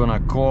 I'm gonna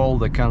call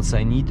the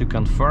consignee to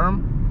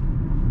confirm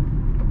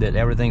that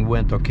everything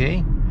went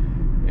okay,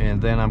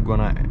 and then I'm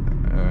gonna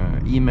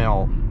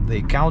email the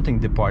accounting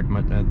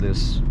department at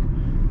this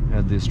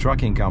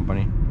trucking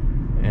company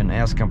and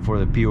ask him for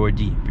the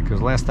POD,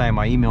 because last time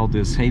I emailed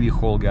this heavy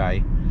haul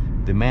guy,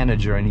 the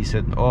manager, and he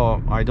said,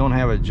 oh, I don't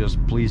have it,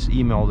 just please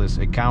email this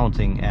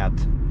accounting at,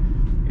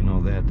 you know,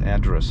 that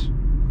address.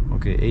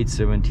 Okay,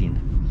 817.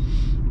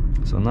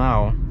 So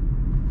now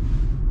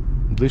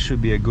this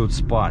should be a good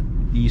spot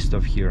east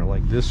of here,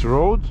 like this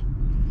road,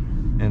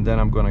 and then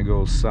I'm gonna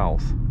go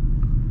south,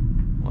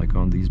 like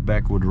on these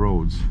backwood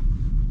roads.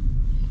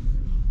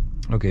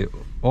 Okay,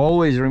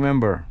 always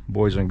remember,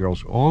 boys and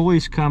girls,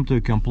 always come to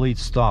a complete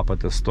stop at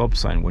the stop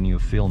sign when you're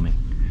filming.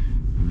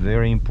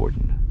 Very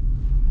important.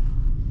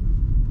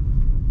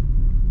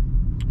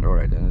 All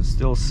right, and it's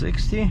still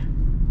 60.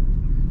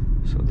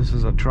 So this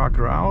is a truck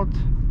route.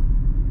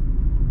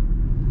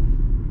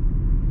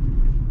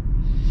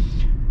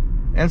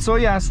 And so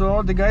yeah,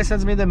 so the guy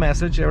sends me the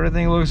message,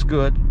 everything looks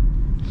good.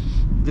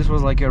 This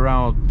was like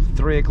around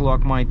 3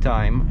 o'clock my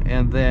time,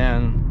 and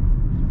then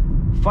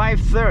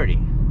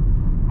 5:30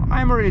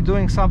 I'm already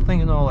doing something,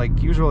 you know,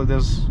 like usually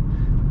there's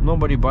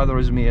nobody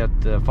bothers me at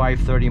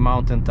 5:30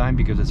 mountain time,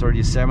 because it's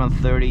already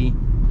 7:30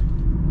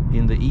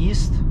 in the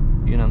east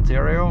in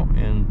Ontario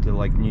and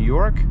like New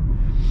York.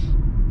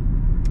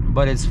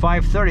 But it's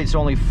 5:30, it's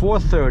only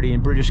 4:30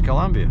 in British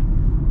Columbia.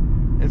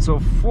 And so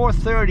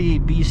 4:30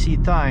 BC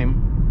time,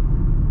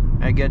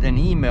 I get an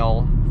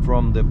email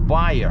from the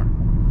buyer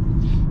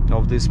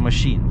of this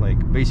machine. Like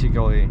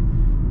basically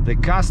the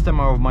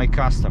customer of my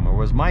customer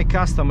was my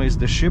customer is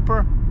the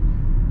shipper,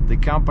 the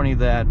company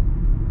that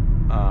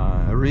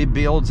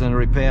rebuilds and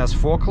repairs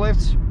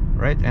forklifts,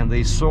 right? And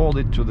they sold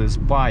it to this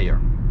buyer,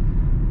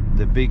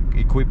 the big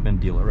equipment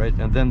dealer, right?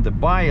 And then the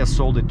buyer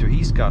sold it to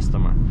his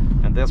customer,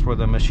 and that's where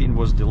the machine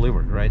was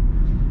delivered, right?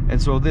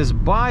 And so this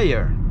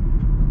buyer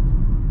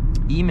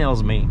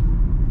emails me,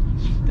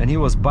 and he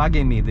was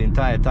bugging me the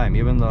entire time.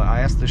 Even though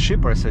I asked the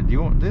shipper, I said,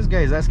 this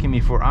guy is asking me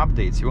for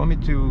updates, you want me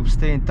to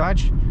stay in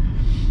touch?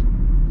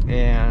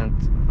 And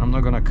I'm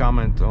not gonna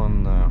comment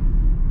on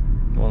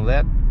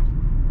that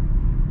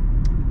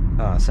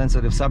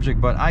sensitive subject,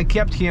 but I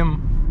kept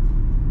him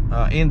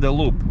in the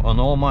loop on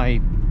all my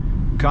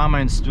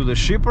comments to the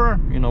shipper.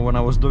 You know, when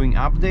I was doing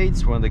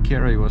updates, when the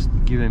carrier was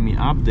giving me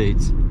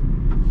updates,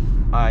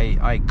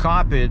 I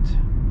copied,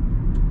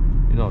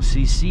 you know,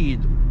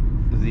 CC'd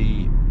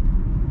the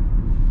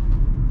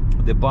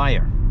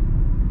buyer,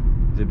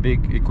 the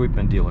big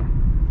equipment dealer.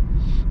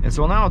 And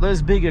so now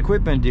this big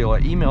equipment dealer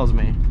emails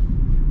me,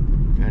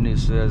 and he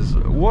says,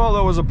 well,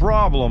 there was a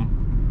problem.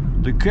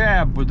 The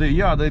cab,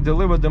 yeah, they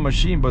delivered the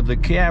machine, but the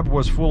cab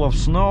was full of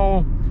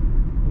snow,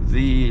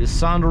 the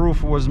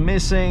sunroof was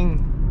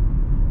missing.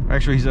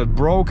 Actually, he said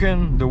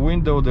broken. The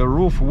window, the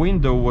roof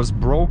window was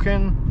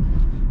broken,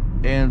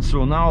 and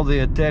so now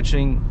they're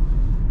attaching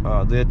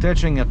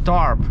a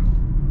tarp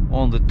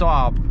on the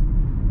top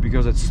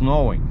because it's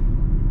snowing.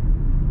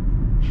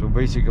 So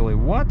basically,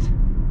 what?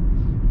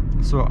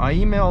 So I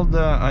emailed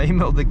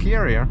the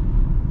carrier,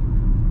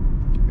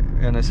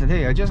 and I said,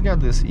 hey, I just got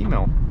this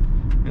email.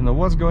 You know,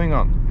 what's going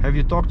on? Have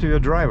you talked to your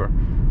driver?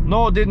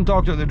 No, didn't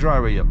talk to the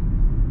driver yet.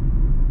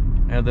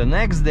 And the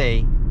next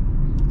day,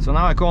 so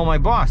now I call my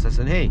boss. I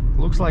said, hey,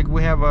 looks like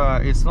we have a,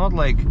 it's not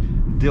like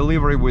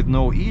delivery with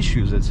no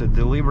issues, it's a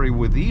delivery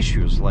with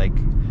issues. Like,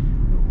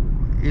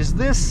 is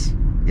this,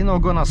 you know,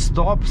 gonna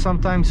stop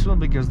sometime soon?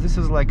 Because this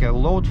is like a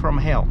load from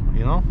hell,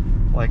 you know?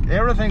 Like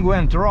everything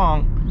went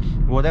wrong,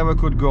 whatever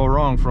could go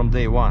wrong from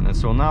day one. And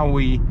so now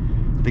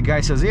the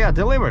guy says, yeah,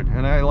 delivered.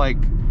 And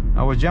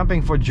I was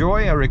jumping for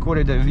joy. I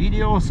recorded a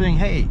video saying,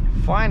 hey,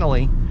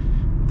 finally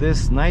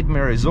this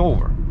nightmare is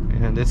over.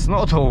 And it's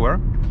not over.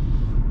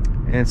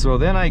 And so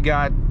then I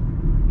got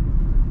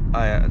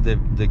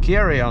the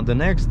carrier on the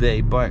next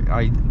day, but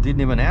I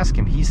didn't even ask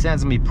him. He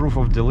sends me proof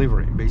of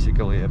delivery,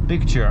 basically a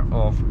picture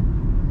of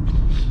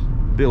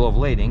bill of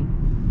lading,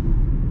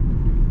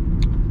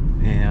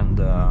 and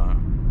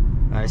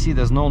I see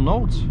there's no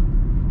notes.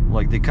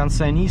 Like the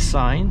consignee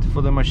signed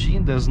for the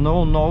machine, there's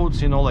no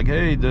notes, you know, like,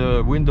 hey,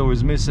 the window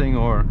is missing,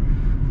 or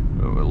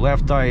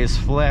left tire is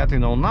flat, you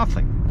know,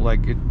 nothing.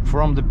 Like it,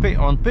 from the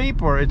on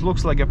paper, it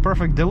looks like a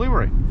perfect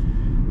delivery.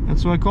 And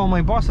so I call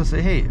my boss. I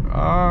say, hey,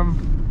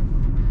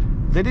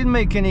 they didn't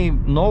make any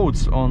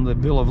notes on the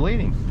bill of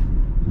lading.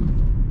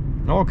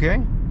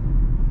 Okay.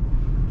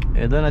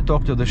 And then I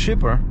talk to the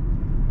shipper,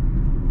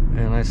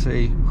 and I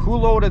say, who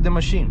loaded the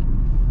machine?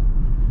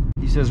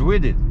 He says, we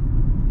did.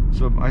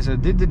 So I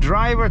said, did the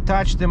driver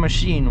touch the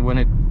machine when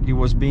it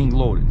was being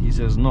loaded? He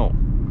says, no.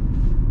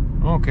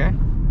 Okay.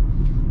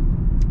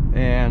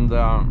 And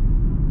I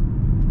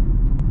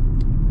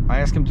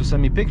asked him to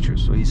send me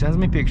pictures. So he sends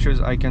me pictures.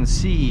 I can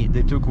see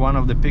they took one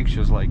of the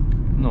pictures, like,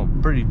 you know,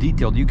 pretty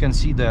detailed. You can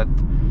see that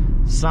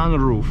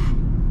sunroof,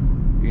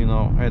 you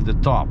know, at the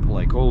top,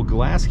 like all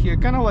glass here,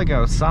 kind of like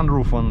a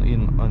sunroof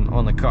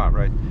on a car,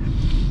 right?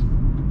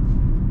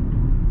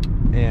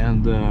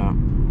 And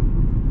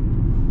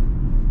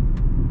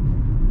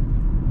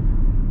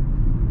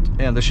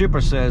the shipper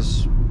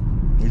says,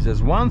 he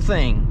says, one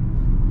thing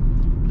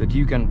that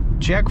you can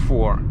check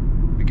for,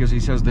 because he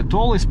says the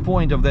tallest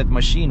point of that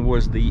machine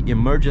was the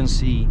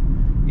emergency,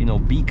 you know,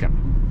 beacon,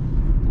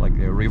 like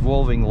a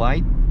revolving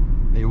light.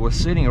 It was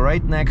sitting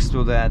right next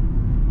to that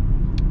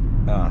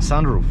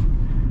sunroof.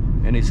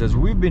 And he says,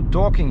 we've been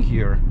talking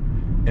here,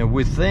 and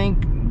we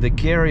think the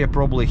carrier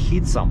probably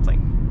hit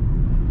something.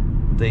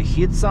 They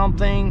hit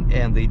something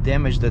and they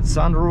damaged that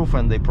sunroof,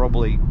 and they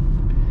probably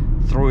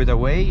threw it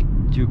away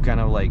to kind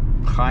of like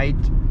hide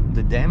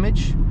the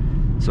damage.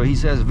 So he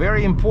says,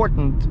 very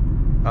important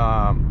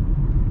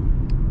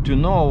to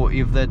know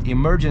if that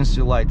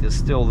emergency light is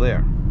still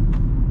there,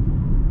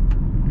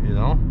 you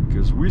know,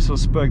 because we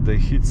suspect they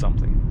hit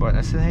something. But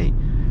I said, hey,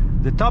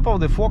 the top of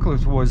the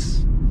forklift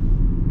was,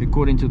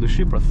 according to the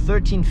shipper,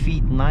 13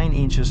 feet 9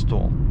 inches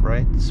tall,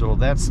 right? So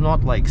that's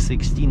not like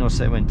 16 or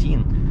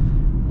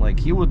 17. Like,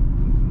 he would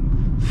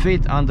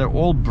fit under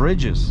all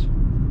bridges,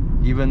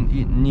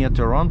 even near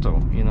Toronto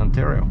in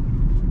Ontario.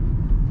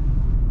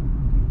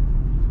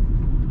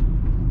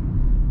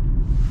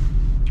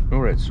 All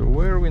right, so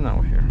where are we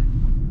now here?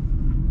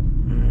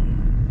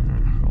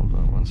 Hold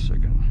on one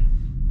second.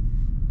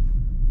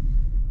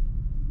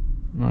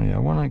 No, yeah,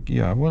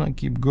 I wanna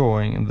keep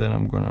going, and then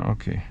I'm gonna,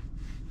 okay.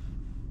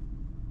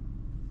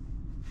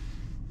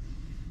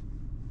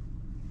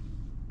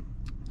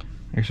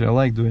 Actually, I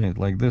like doing it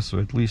like this, so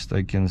at least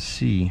I can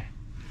see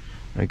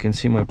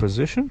my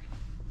position.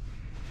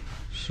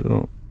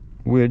 So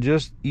we're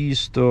just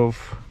east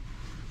of,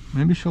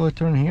 maybe shall I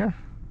turn here?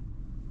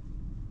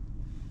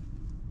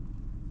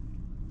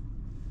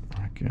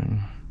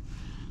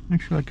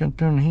 Actually, I can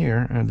turn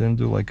here and then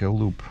do like a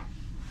loop.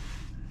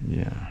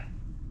 Yeah,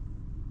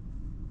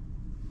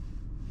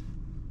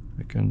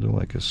 I can do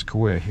like a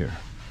square here.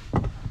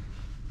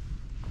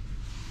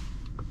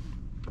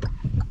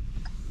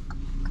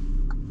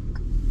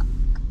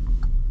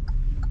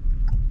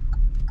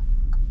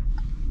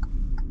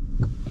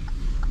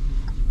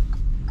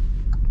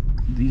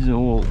 These are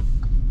all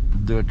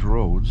dirt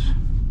roads.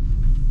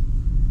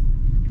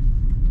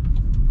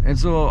 And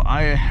so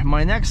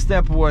my next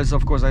step was,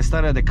 of course, I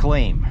started a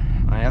claim.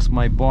 I asked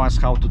my boss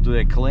how to do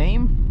a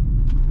claim,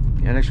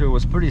 and actually it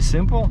was pretty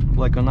simple.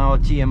 Like on our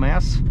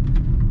TMS,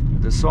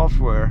 the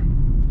software,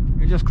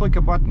 you just click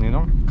a button, you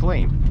know,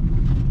 claim,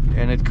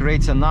 and it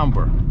creates a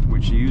number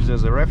which you use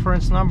as a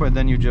reference number, and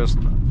then you just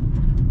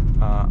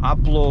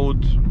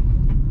upload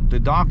the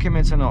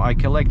documents. You know, I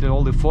collected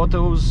all the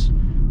photos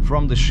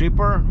from the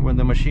shipper when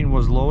the machine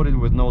was loaded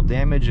with no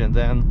damage, and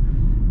then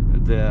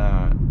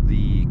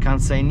the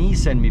consignee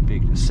sent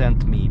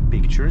me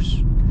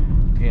pictures,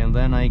 and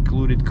then I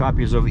included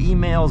copies of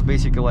emails.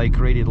 Basically, I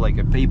created like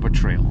a paper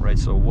trail, right?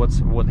 So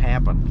what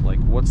happened, like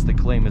what's the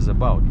claim is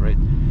about, right?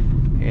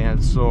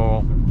 And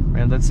so,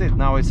 and that's it.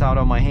 Now it's out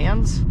of my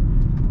hands,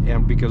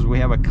 and because we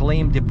have a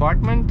claim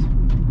department.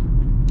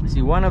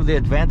 See, one of the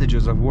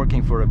advantages of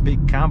working for a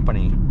big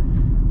company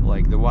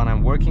like the one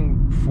I'm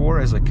working for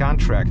as a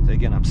contract,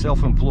 again, I'm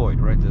self-employed,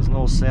 right? There's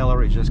no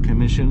salary, just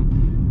commission,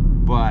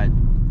 but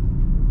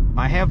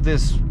I have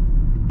this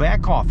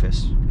back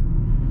office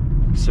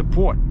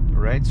support,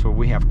 right? So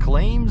we have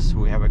claims,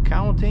 we have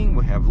accounting,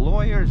 we have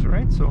lawyers,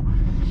 right? So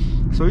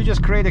you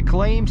just create a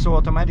claim, so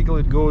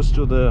automatically it goes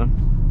to the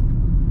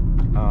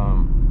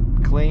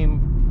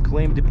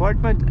claim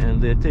department,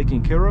 and they're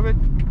taking care of it,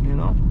 you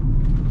know.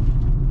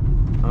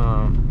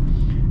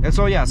 And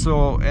so yeah,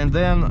 so and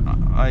then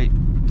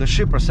the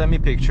shipper sent me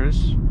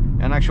pictures,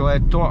 and actually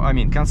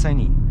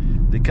consignee.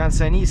 The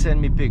consignee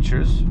sent me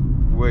pictures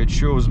where it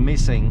shows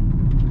missing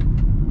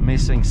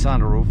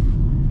sunroof,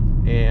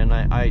 and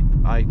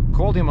I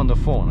called him on the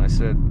phone. I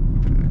said,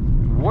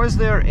 was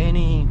there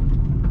any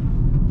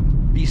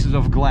pieces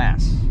of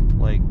glass?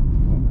 Like,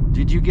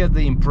 did you get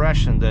the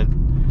impression that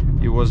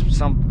it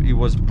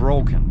was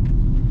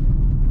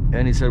broken?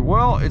 And he said,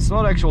 well, it's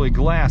not actually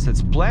glass,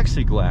 it's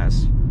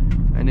plexiglass.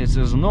 And he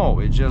says, no,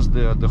 it's just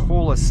the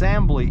whole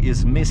assembly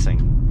is missing.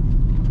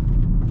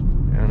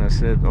 And I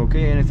said,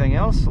 okay, anything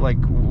else? Like,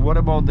 what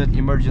about that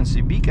emergency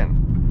beacon?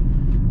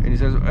 And he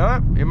says,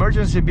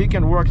 emergency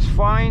beacon works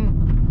fine,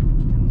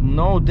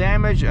 no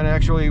damage, and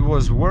actually it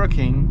was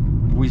working.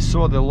 We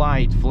saw the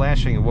light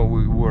flashing while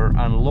we were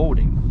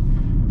unloading.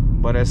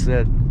 But I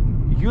said,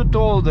 you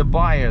told the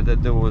buyer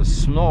that there was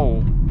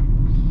snow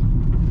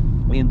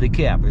in the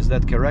cab, is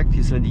that correct?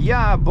 He said,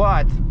 yeah,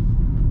 but,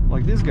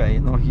 like this guy,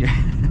 you know,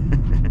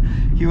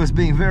 he was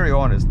being very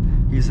honest.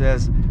 He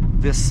says,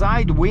 the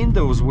side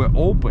windows were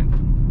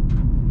open.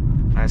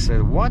 I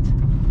said, what?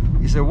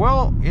 He said,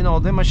 well, you know,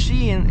 the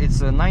machine,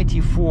 it's a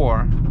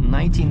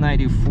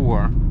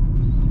 1994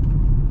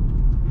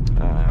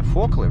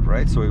 forklift,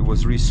 right? So it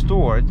was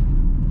restored.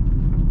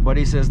 But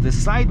he says the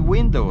side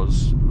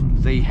windows,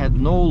 they had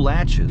no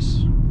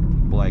latches.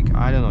 Like,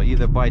 I don't know,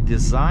 either by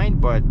design,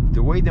 but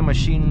the way the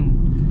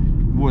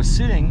machine was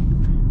sitting,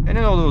 and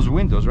you know those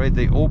windows, right?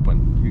 They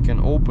open. You can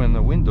open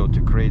a window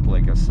to create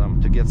like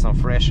to get some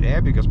fresh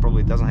air, because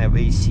probably it doesn't have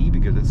AC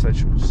because it's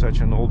such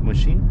an old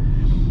machine.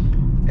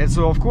 And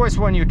so, of course,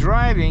 when you're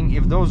driving,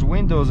 if those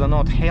windows are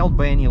not held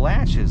by any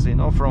latches, you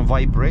know, from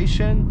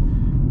vibration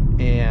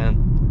and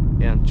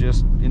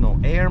just, you know,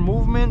 air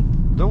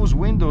movement, those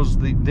windows,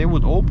 they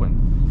would open.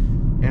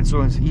 And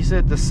so he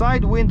said the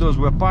side windows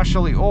were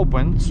partially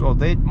open, so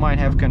they might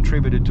have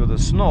contributed to the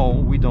snow.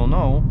 We don't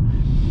know.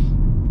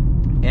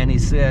 And he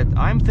said,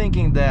 I'm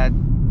thinking that,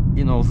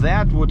 you know,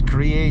 that would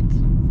create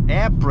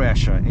air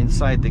pressure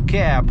inside the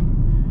cab,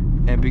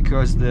 and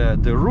because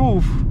the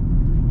roof,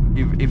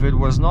 if it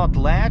was not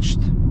latched,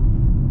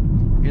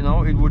 you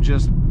know, it would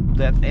just,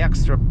 that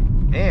extra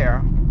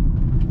air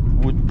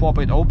would pop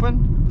it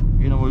open,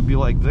 you know, it would be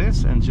like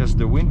this, and just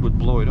the wind would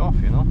blow it off,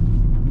 you know.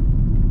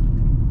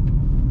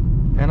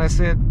 And I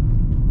said,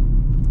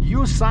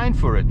 you signed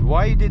for it,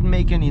 why you didn't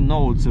make any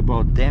notes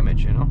about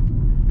damage, you know?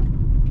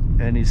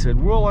 And he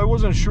said, well, I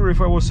wasn't sure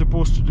if I was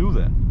supposed to do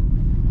that.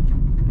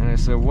 And I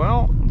said,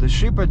 well, the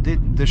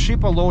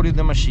shipper loaded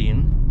the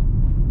machine,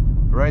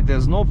 right?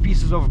 There's no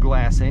pieces of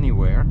glass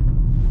anywhere,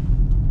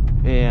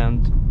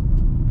 and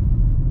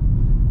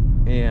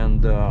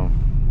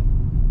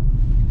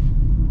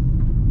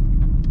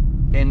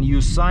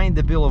you signed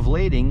the bill of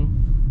lading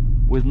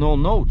with no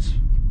notes.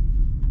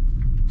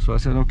 So I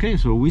said, okay,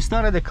 so we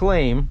started a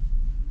claim,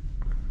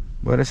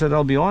 but I said,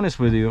 I'll be honest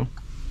with you,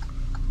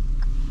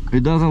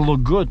 it doesn't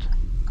look good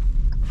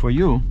for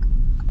you,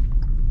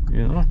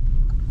 you know,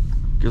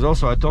 because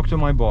also I talked to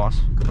my boss,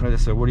 right? I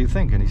said, what do you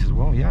think? And he says,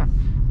 well, yeah,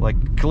 like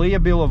clear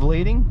bill of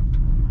lading,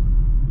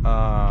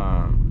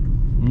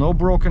 no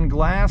broken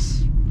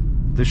glass,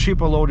 the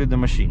shipper loaded the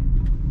machine.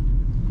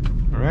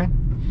 All right.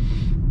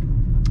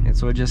 And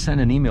so I just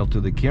sent an email to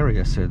the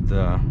carrier, said,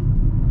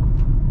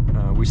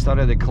 we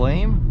started a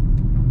claim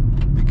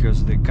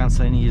because the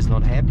consignee is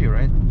not happy,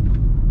 right?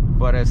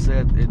 But I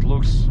said, it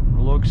looks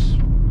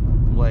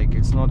like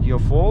it's not your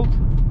fault,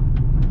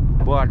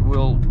 but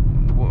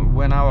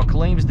when our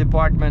claims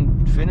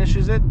department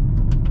finishes it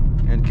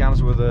and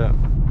comes with a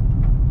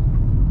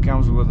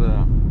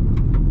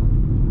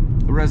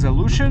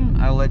resolution,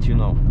 I'll let you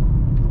know.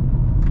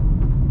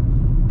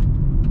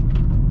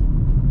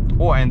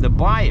 Oh, and the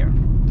buyer,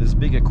 this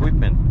big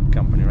equipment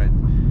company, right?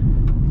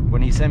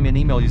 When he sent me an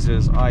email, he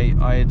says,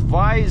 I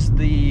advised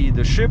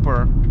the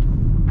shipper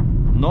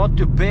not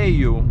to pay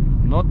you,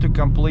 not to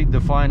complete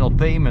the final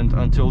payment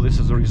until this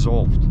is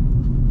resolved.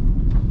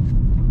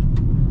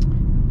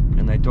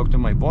 And I talked to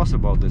my boss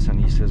about this,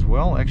 and he says,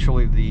 well,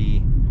 actually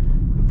the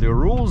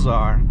rules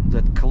are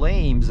that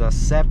claims are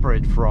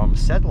separate from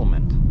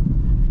settlement.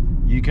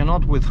 You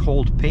cannot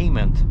withhold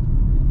payment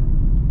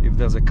if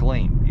there's a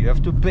claim. You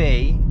have to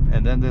pay,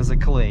 and then there's a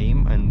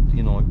claim, and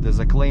you know, if there's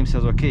a claim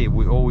says, okay,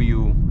 we owe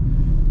you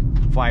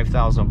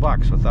 $5,000 or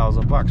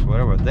 $1,000,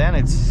 whatever, then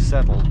it's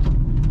settled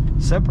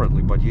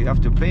separately, but you have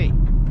to pay.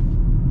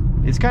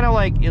 It's kind of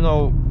like, you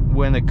know,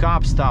 when a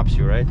cop stops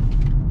you, right?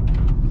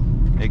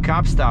 A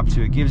cop stops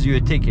you, gives you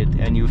a ticket,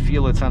 and you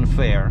feel it's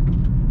unfair,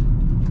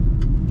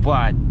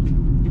 but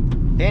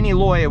any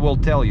lawyer will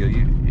tell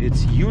you,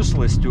 it's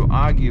useless to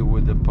argue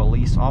with the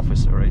police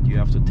officer, right? You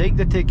have to take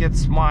the ticket,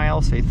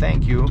 smile, say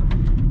thank you,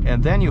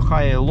 and then you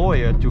hire a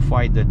lawyer to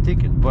fight the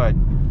ticket. But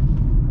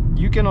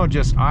you cannot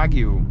just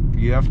argue,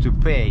 you have to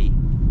pay.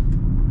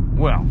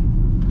 Well,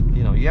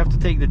 you know, you have to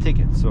take the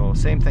ticket. So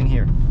same thing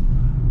here.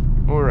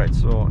 All right,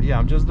 so yeah,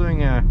 I'm just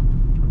doing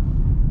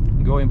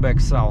going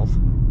back south,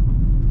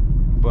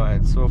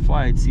 but so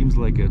far it seems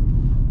like a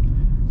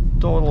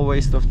total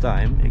waste of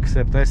time,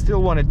 except I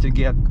still wanted to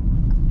get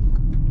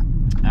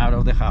out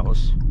of the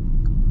house,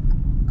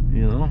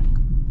 you know.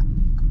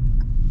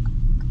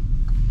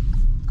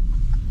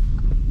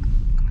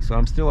 So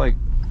I'm still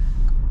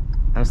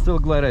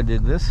glad I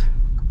did this,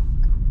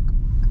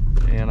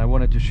 and I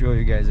wanted to show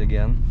you guys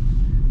again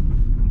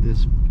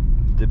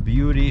the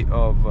beauty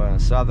of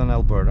southern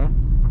Alberta.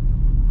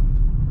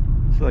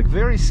 It's like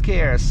very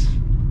scarce,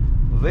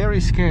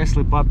 very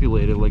scarcely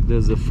populated. Like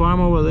there's a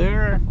farm over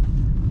there,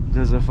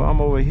 there's a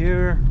farm over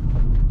here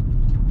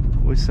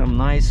with some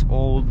nice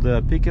old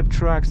pickup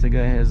trucks. The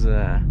guy has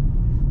a,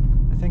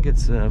 I think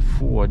it's a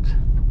Ford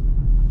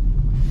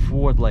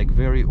Ford, like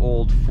very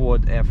old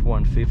Ford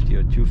F-150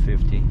 or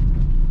 250.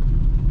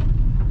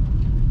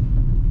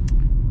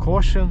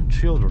 Caution,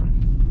 children.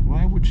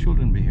 Why would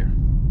children be here?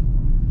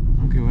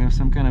 Okay, we have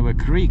some kind of a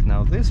creek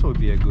now. This would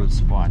be a good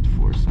spot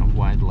for some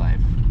wildlife.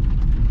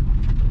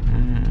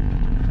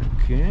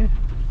 Okay.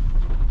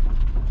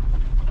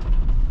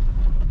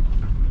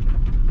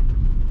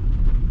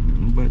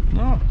 But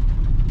no.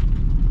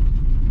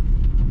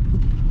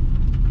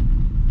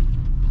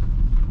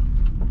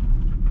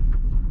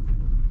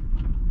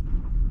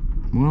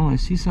 Well, I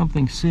see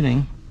something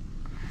sitting.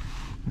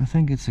 I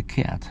think it's a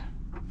cat.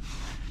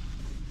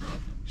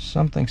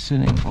 Something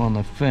sitting on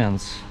a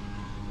fence.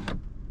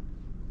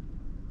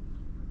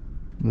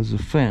 There's a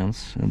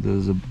fence and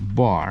there's a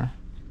bar.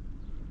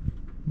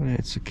 But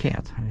it's a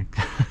cat.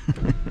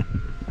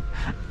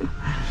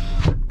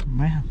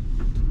 Man,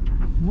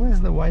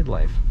 where's the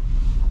wildlife?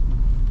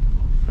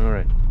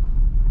 Alright.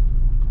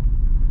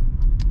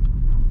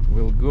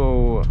 We'll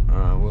go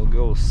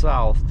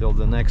south till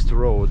the next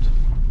road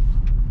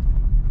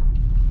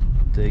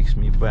takes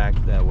me back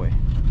that way.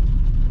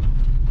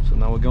 So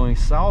now we're going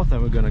south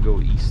and we're gonna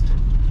go east.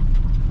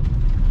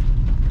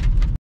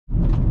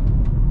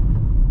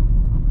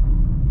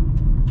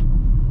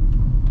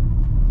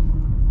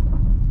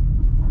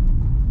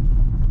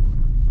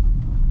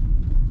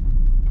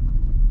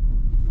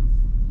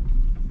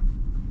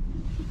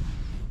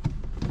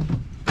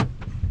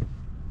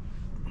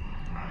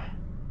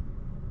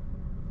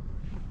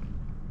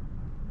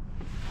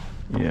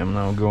 Yeah, I'm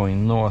now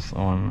going north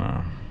on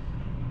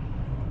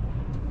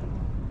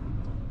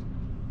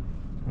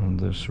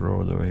this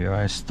road over here.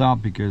 I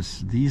stopped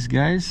because these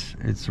guys,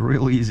 it's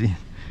real easy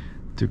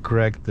to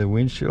crack the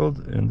windshield,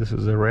 and this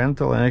is a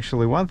rental. And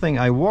actually, one thing,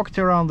 I walked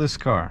around this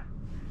car,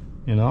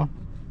 you know,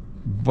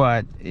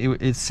 but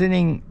it's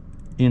sitting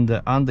in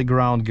the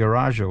underground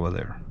garage over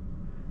there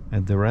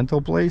at the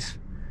rental place,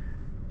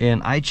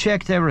 and I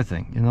checked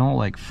everything, you know,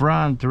 like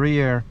front,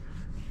 rear,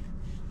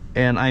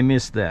 and I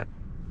missed that.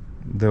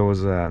 There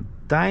was a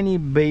tiny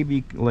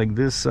baby like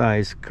this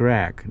size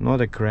crack,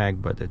 not a crack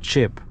but a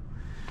chip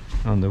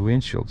on the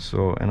windshield.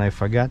 So, and I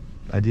forgot,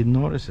 I didn't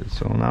notice it.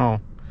 So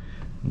now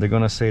they're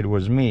gonna say it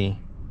was me,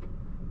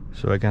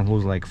 so I can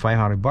lose like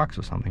 500 bucks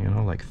or something, you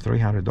know, like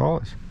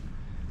 $300.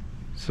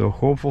 So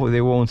hopefully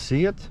they won't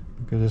see it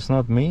because it's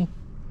not me.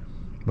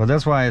 But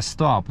that's why I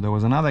stopped. There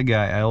was another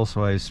guy,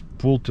 I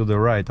pulled to the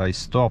right. I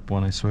stopped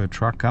when I saw a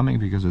truck coming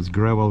because it's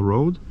gravel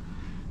road.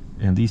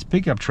 And these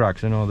pickup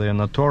trucks, you know, they're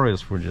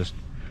notorious for just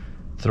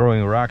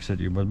throwing rocks at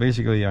you. But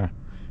basically,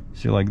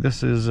 see, like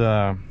this is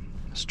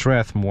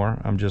Strathmore.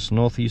 I'm just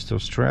northeast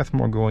of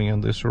Strathmore going on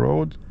this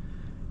road.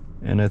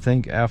 And I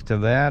think after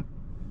that,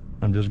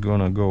 I'm just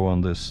gonna go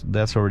on this.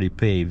 That's already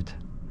paved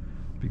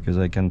because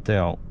I can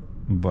tell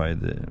by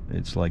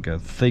it's like a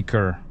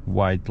thicker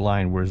white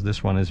line, whereas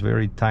this one is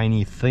very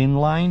tiny, thin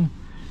line.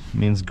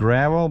 Means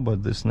gravel,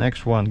 but this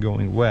next one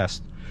going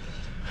west,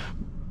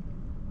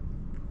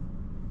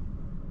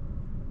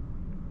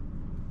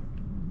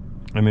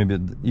 and maybe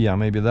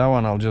that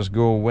one I'll just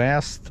go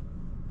west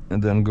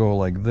and then go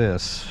like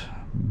this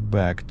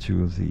back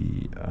to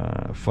the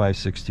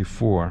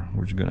 564,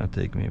 which is gonna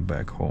take me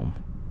back home.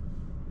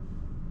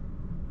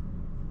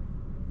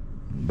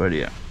 But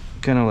yeah,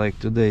 kind of like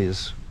today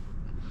is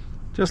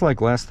just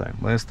like last time.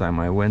 Last time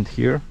I went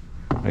here,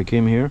 I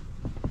came here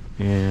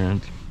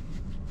and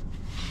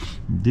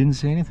didn't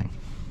see anything.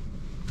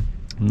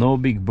 No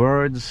big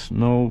birds,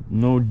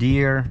 no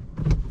deer.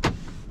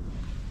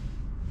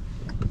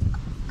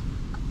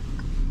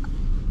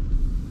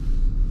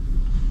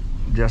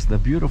 Just the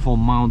beautiful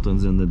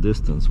mountains in the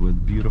distance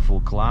with beautiful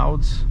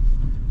clouds.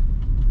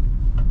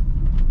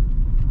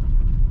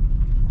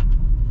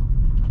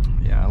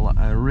 Yeah,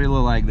 I really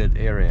like that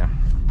area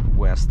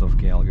west of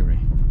Calgary.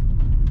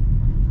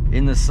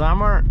 In the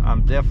summer,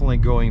 I'm definitely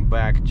going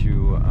back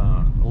to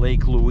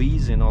Lake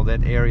Louise, you know,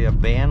 that area,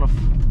 Banff.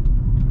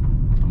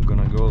 I'm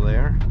gonna go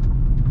there.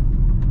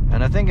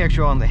 And I think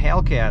actually on the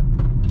Hellcat,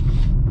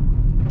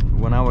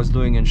 when I was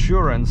doing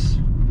insurance,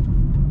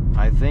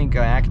 I think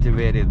I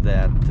activated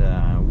that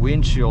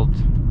windshield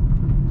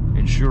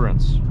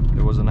insurance.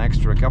 There was an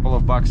extra couple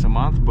of bucks a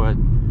month, but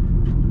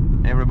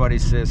everybody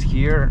says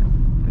here,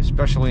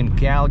 especially in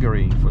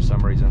Calgary, for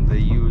some reason, they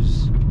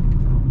use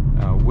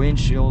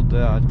windshield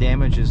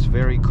damage is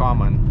very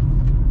common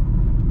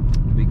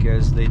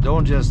because they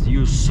don't just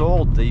use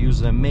salt, they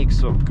use a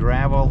mix of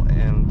gravel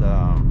and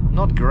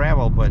not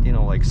gravel, but you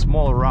know, like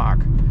small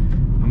rock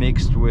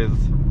mixed with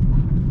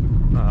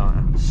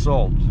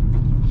salt.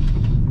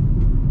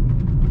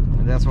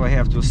 And that's why I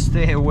have to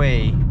stay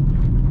away,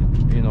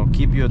 you know,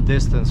 keep your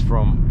distance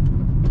from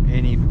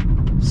any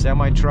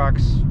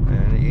semi-trucks,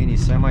 any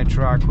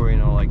semi-truck, or you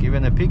know, like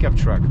even a pickup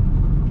truck.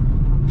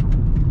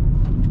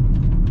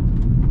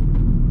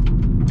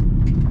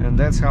 And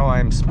that's how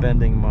I'm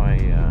spending my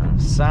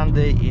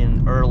Sunday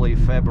in early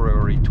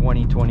February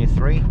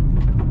 2023.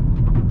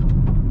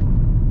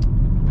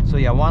 So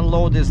yeah, one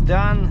load is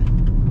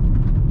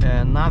done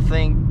and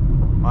nothing,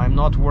 I'm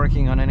not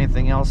working on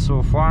anything else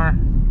so far.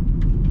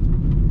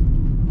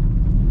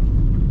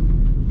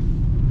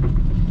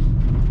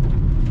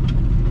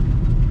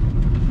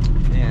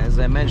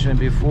 I mentioned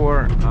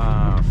before,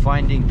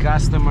 finding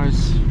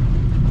customers,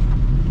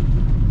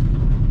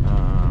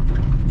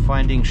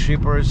 finding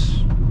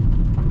shippers,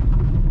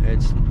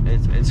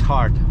 it's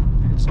hard,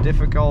 it's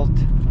difficult,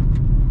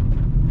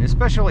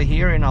 especially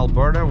here in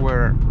Alberta,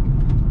 where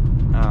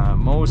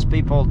most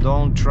people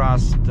don't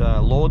trust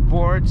load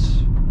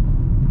boards,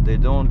 they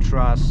don't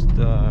trust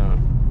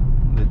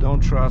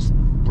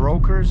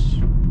brokers.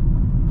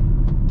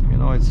 You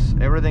know,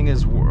 everything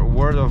is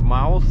word of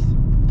mouth,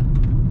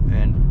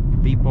 and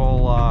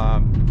people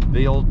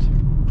build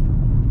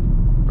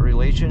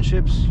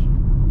relationships,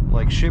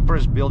 like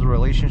shippers build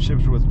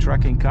relationships with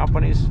trucking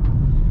companies.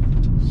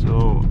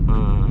 So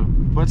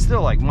but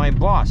still, like, my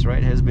boss,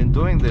 right, has been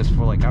doing this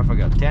for, like, I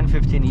forgot,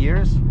 10-15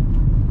 years,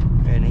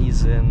 and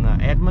he's in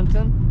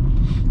Edmonton,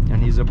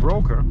 and he's a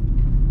broker.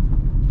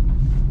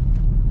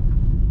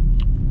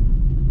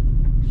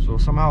 So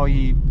somehow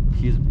he's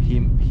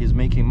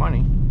making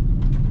money.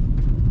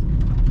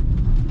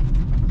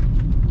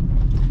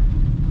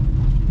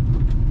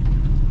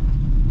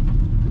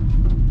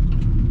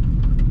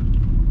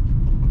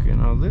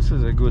 This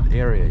is a good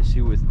area, you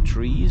see, with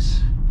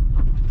trees.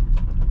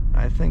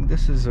 I think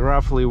this is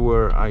roughly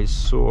where I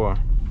saw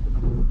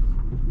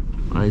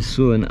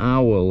an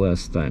owl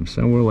last time,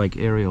 somewhere like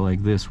area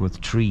like this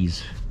with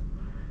trees.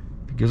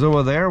 Because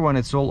over there, when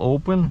it's all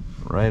open,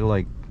 right,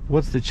 like,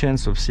 what's the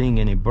chance of seeing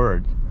any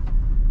bird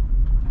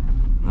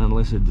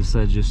unless it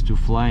decides just to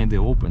fly in the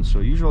open? So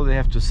usually they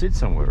have to sit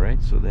somewhere,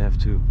 right? So they have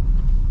to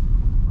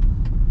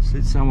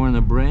sit somewhere in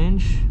a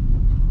branch.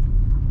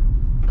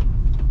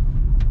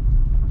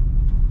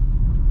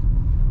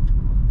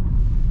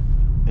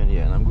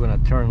 Yeah, and I'm gonna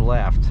turn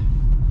left.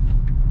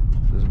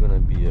 There's gonna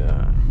be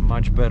a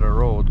much better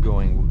road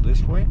going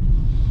this way.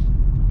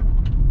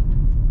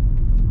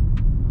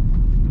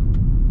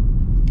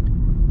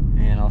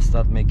 And I'll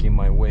start making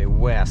my way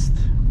west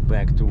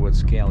back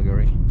towards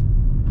Calgary.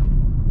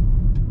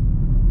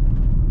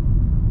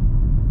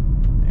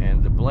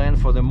 And the plan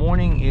for the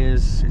morning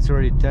is, it's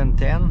already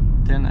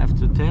 10:10, 10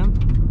 after 10.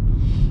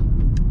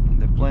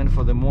 The plan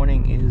for the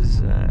morning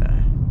is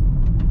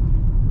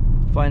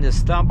find a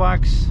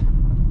Starbucks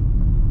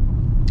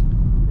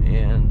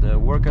and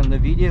work on the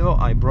video.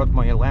 I brought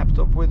my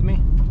laptop with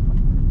me.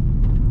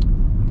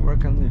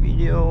 Work on the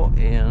video,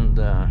 and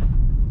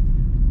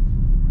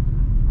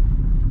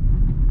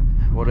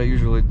what I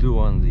usually do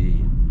on the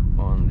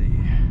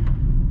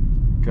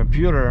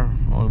computer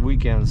on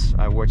weekends,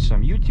 I watch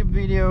some YouTube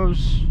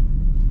videos.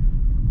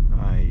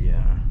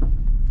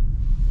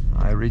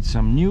 I read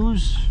some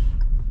news.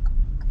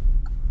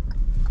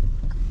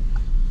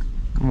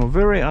 A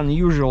very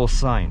unusual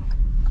sign.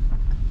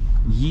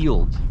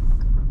 Yield.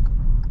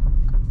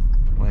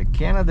 Like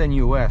Canada and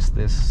US,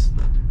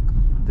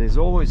 there's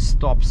always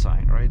stop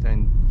sign, right?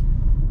 And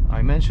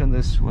I mentioned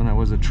this when I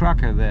was a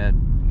trucker, that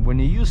when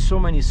you use so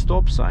many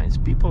stop signs,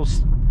 people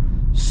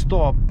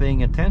stop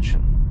paying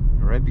attention,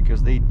 right?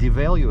 Because they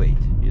devaluate,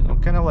 you know,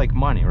 kind of like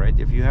money, right?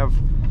 If you have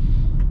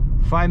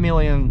 $5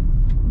 million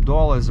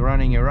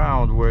running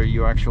around where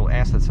your actual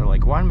assets are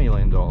like $1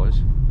 million,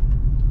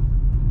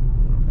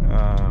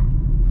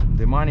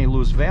 the money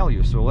lose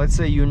value. So let's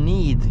say you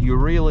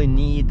really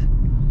need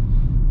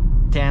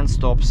 10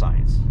 stop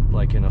signs,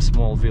 like in a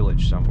small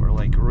village somewhere,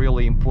 like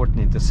really important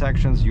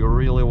intersections. You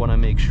really want to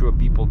make sure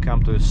people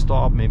come to a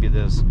stop. Maybe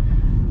there's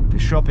a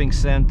shopping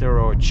center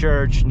or a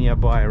church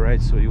nearby,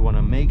 right? So you want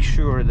to make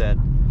sure that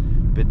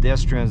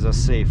pedestrians are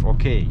safe.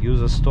 Okay,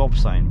 use a stop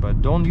sign,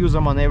 but don't use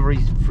them on every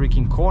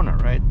freaking corner,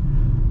 right?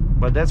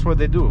 But that's what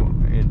they do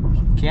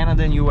in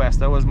Canada and US.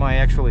 That was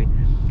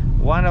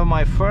one of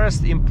my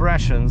first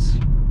impressions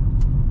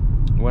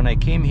when I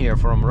came here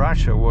from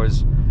Russia,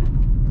 was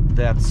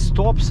that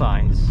stop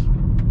signs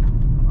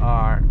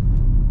are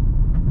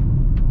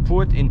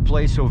put in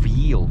place of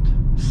yield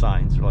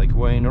signs. Like,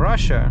 where in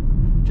Russia,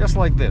 just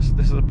like this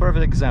is a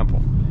perfect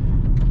example.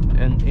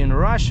 And in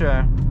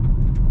Russia,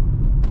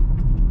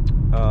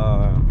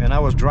 and I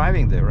was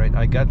driving there, right?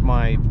 I got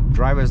my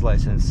driver's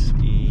license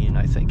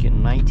I think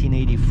in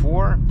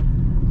 1984,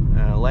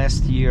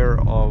 last year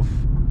of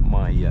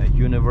my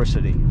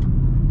university,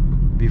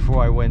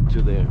 before I went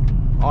to the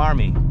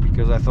army,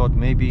 because I thought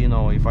maybe, you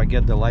know, if I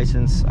get the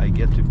license, I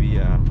get to be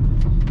a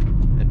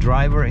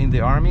driver in the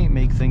army,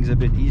 make things a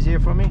bit easier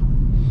for me.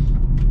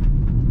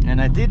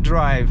 And I did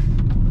drive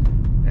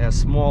a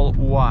small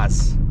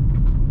UAZ,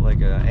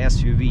 like a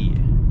SUV,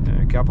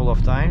 a couple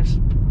of times,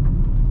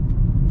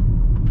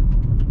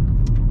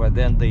 but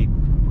then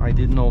I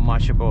didn't know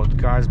much about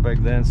cars back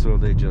then, so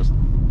they just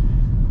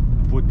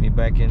put me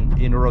back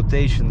in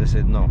rotation. They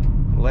said, no,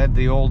 let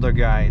the older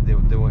guy, the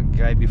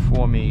guy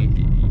before me,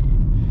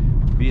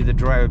 be the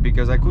driver,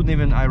 because I couldn't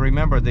even, I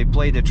remember they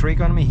played a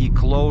trick on me. He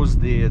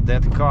closed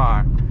that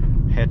car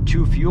had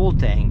 2 fuel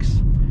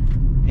tanks,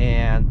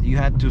 and you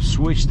had to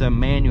switch them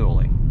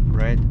manually,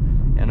 right?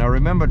 And I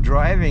remember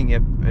driving a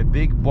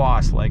big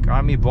boss, like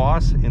army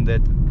boss, in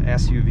that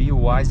SUV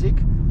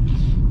Wazik,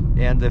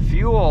 and the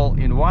fuel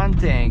in one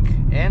tank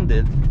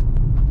ended,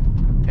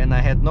 and I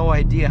had no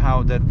idea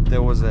how that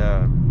there was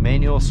a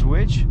manual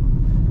switch.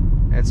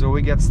 And so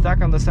we get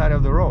stuck on the side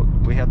of the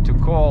road. We had to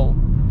call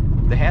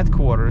the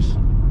headquarters,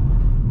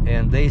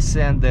 and they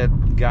sent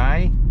that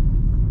guy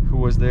who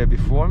was there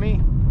before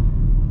me,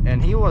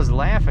 and he was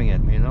laughing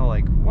at me, you know,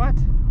 like, what?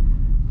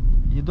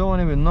 You don't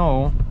even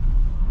know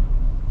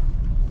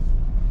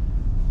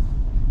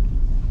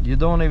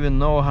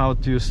how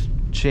to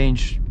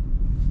change,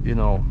 you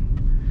know,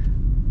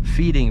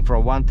 feeding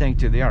from one tank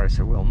to the other. I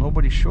said, well,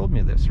 nobody showed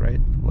me this, right?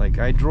 Like,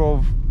 I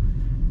drove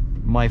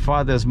my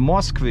father's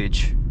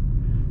Moskvich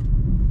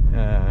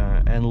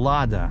and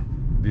Lada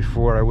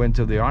before I went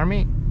to the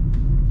army.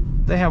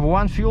 They have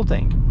one fuel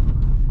tank.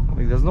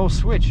 Like, there's no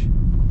switch.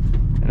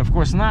 And of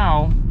course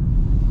now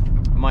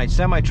my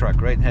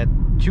semi-truck, right, had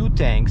 2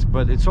 tanks,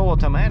 but it's all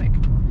automatic.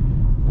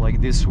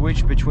 Like, they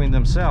switch between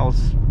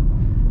themselves.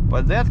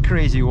 But that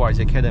crazy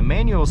Isaac had a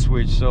manual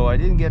switch, so I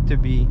didn't get to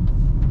be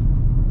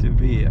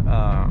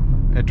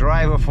a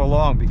driver for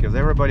long, because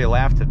everybody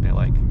laughed at me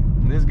like,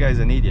 this guy's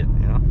an idiot,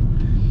 you know.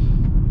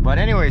 But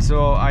anyway,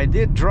 so I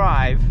did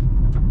drive,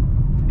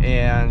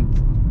 and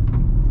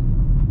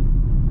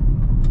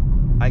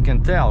I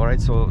can tell,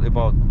 right? So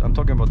I'm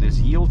talking about this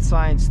yield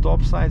sign,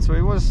 stop sign. So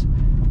it was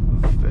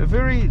a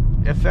very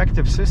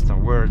effective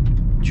system where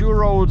 2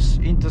 roads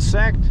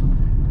intersect.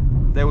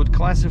 They would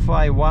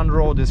classify one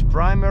road as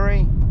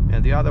primary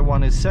and the other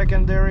one is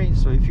secondary.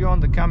 So if you're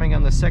coming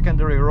on the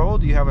secondary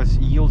road, you have a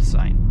yield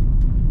sign.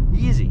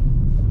 Easy.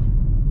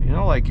 You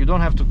know, like, you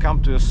don't have to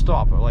come to a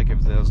stop. Like,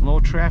 if there's no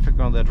traffic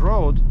on that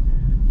road,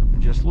 you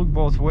just look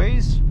both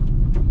ways.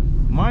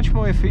 Much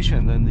more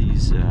efficient than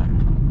these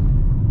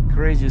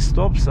crazy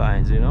stop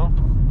signs, you know.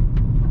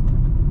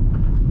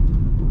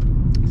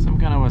 Some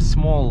kind of a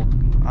small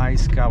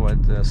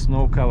ice-covered,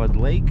 snow-covered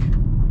lake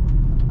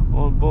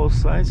on both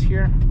sides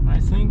here, I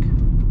think.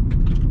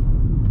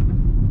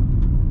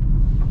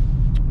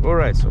 All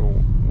right, so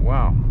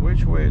wow,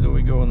 which way do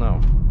we go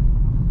now?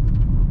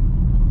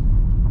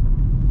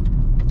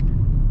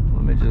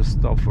 Let me just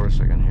stop for a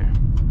second here.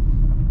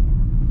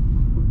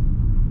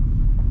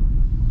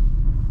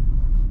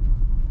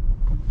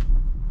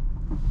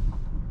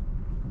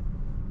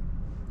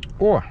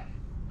 Oh,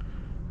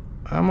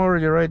 I'm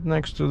already right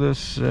next to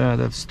this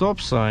that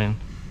stop sign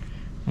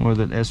where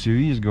that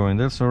SUV is going.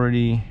 That's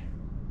already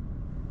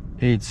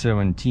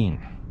 817.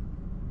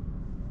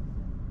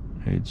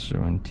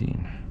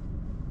 817.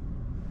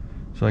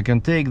 So I can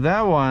take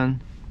that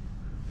one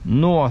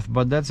north,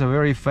 but that's a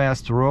very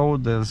fast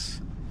road.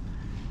 There's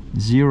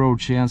zero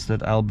chance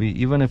that I'll be,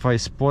 even if I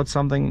spot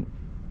something,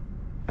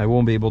 I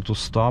won't be able to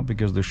stop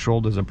because the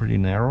shoulders are pretty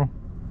narrow.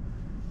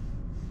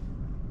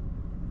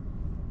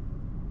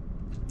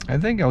 I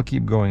think I'll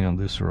keep going on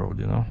this road,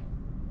 you know.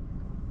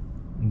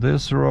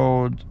 This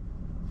road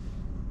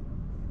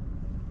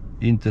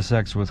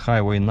intersects with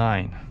Highway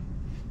 9.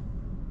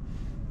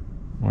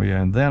 Oh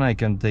yeah, and then I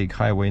can take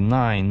Highway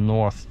 9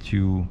 north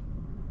to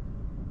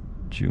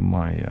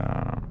my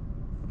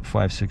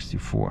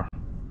 564.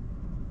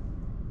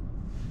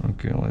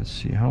 Okay, let's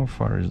see, how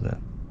far is that?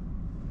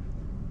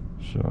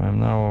 So I'm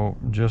now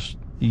just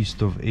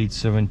east of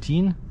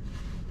 817.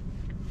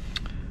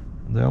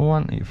 That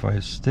one, if I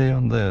stay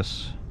on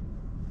this,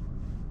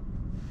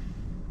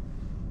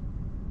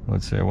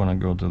 let's say I want to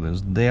go to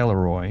this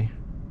Delroy,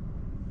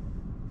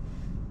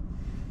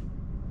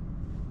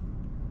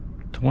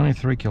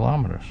 23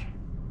 kilometers.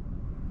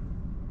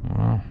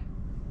 Wow.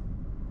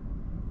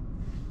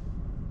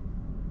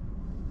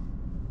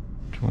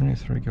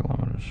 23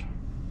 kilometers.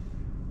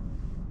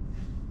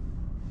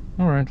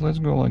 Alright, let's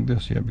go like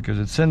this, yeah, because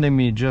it's sending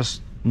me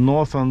just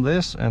north on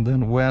this and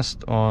then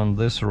west on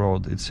this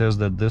road. It says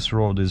that this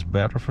road is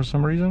better for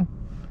some reason.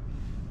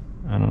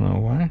 I don't know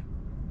why.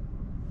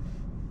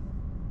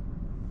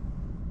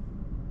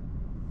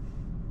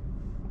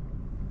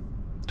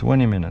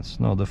 "20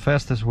 minutes. No, the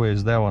fastest way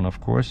is that one, of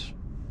course.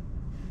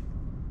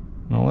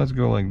 No, let's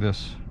go like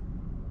this.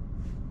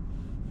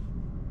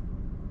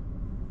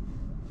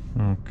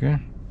 Okay.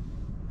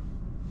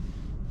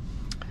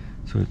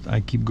 So I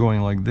keep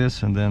going like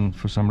this, and then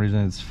for some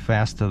reason it's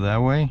faster that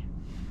way.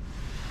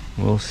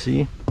 We'll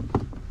see.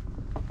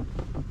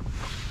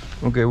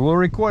 Okay, we'll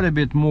record a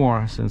bit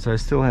more since I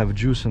still have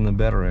juice in the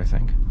battery, I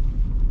think.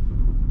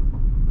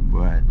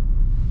 But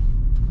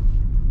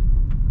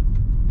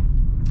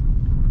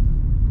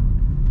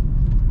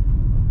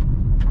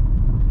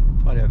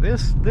yeah,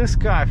 this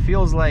car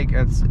feels like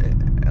it's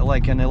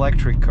like an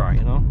electric car,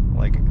 you know.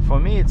 Like, for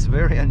me, it's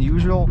very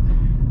unusual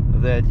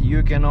that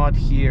you cannot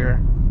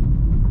hear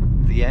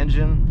the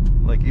engine.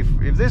 Like,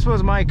 if this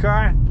was my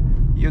car,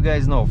 you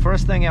guys know,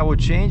 first thing I would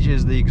change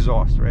is the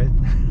exhaust, right?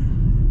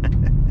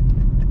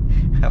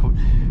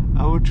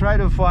 I would try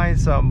to find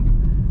some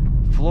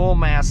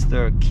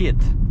Flowmaster kit,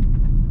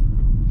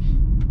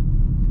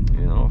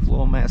 you know,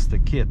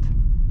 Flowmaster kit.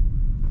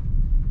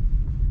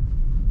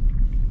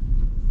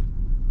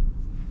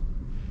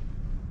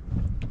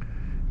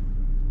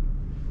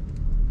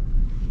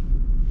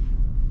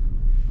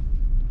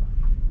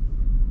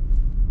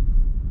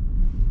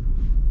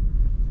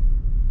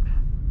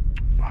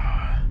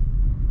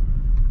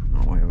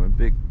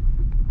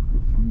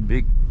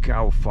 big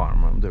cow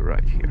farm on the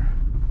right here.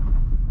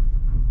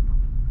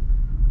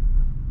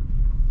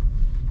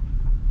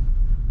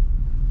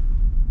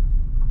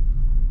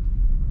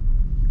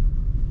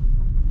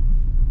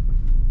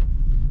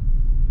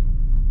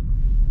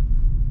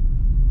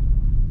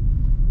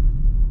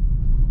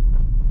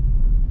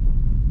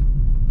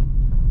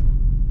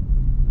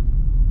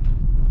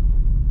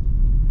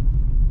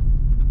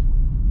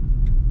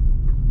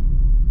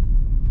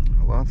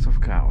 Lots of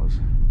cows.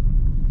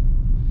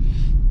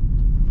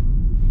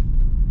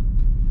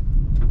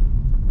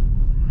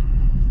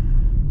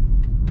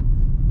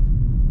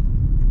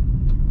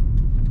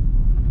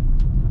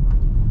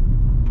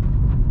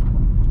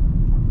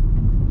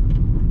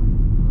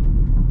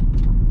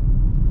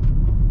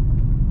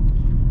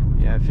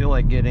 Yeah, I feel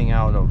like getting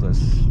out of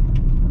this.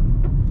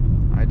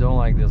 I don't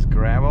like this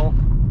gravel,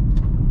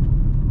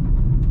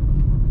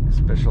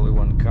 especially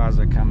when cars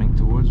are coming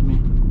towards me.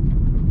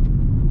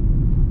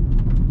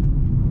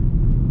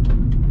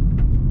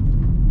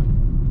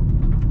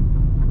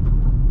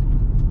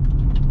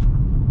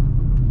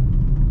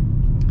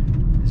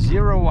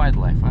 Zero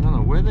wildlife. I don't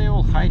know where they're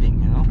all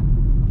hiding, you know.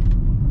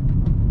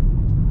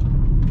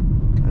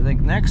 I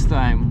think next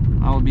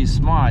time I'll be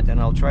smart and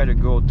I'll try to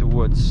go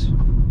towards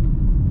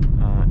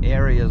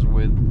areas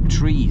with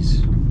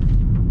trees,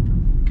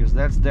 because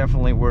that's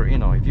definitely where, you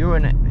know, if you're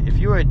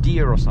a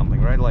deer or something,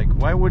 right? Like,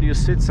 why would you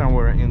sit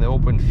somewhere in the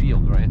open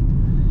field, right?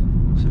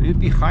 So you'd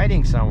be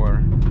hiding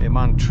somewhere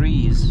among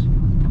trees,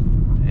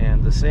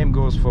 and the same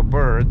goes for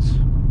birds.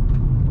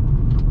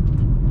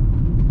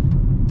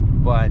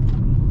 But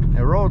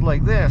a road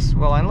like this,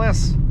 well,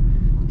 unless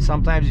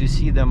sometimes you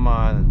see them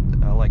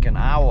like an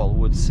owl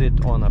would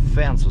sit on a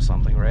fence or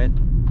something, right?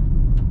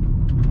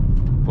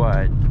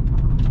 But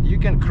you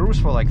can cruise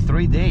for like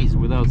 3 days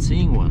without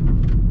seeing one.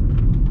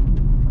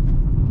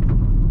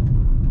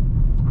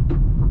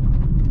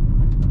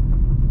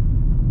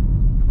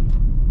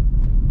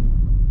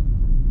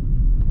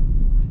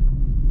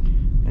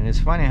 And it's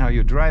funny how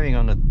you're driving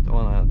on a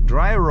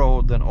dry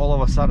road, then all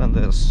of a sudden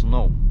there's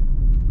snow.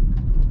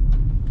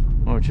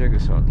 Oh, check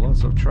this out,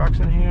 lots of trucks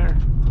in here.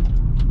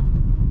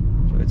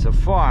 So it's a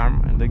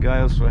farm, and the guy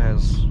also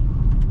has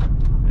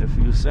a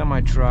few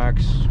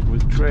semi-trucks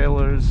with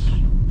trailers,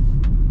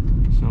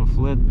 some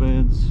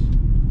flatbeds.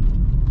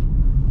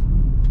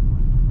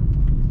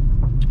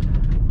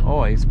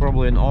 Oh, it's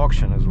probably an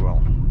auction as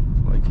well.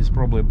 Like, he's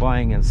probably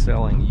buying and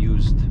selling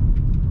used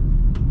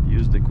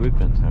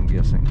equipment, I'm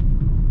guessing.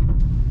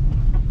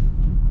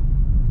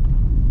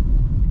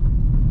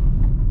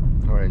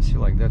 Alright, see,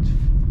 like that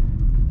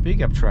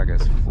pickup truck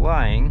is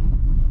flying.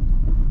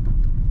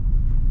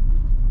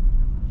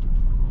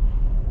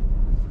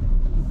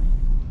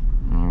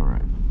 All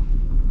right.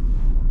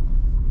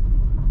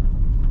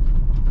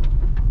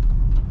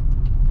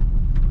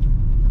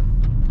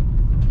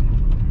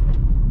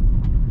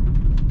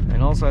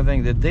 And also, I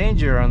think the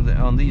danger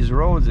on these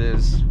roads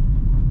is,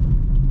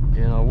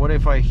 you know, what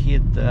if I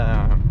hit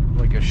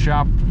like a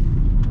sharp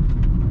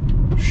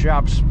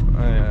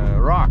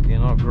rock, you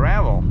know,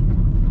 gravel?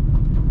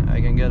 I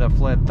can get a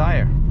flat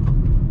tire.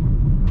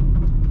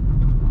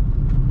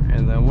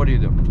 And then what do?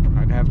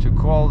 I'd have to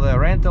call the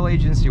rental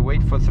agency,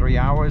 wait for 3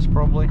 hours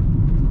probably.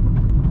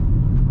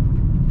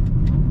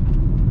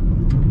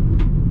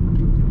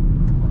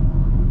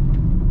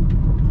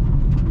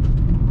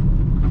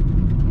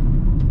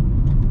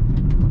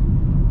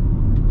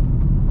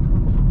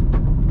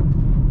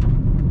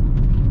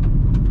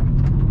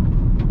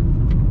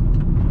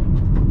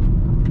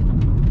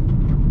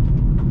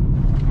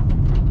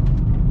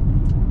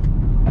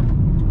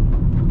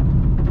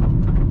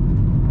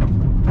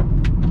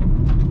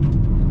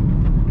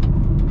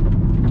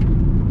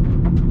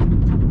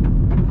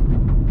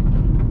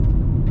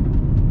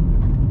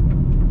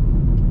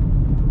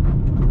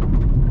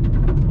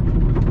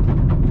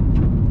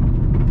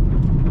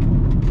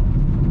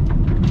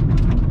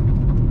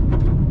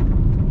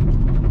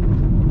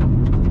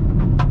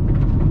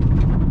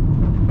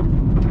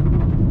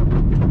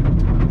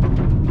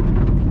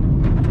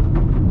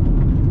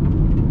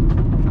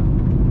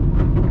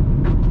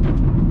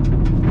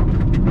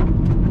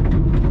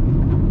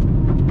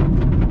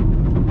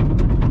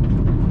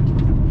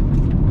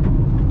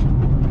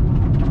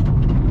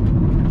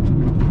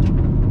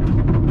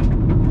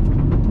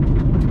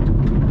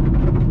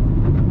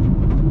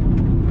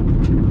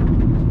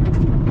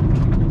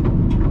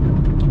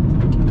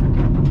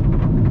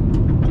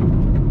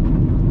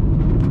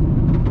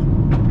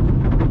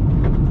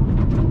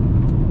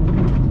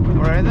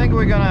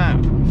 We're gonna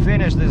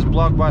finish this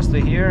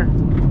blockbuster here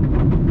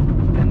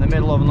in the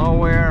middle of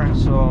nowhere.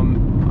 So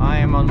I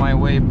am on my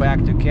way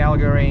back to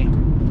Calgary.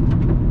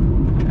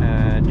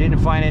 Didn't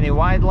find any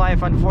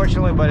wildlife,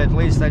 unfortunately, but at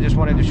least I just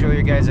wanted to show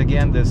you guys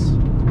again this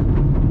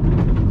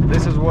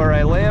is where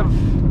I live.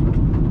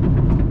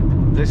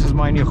 This is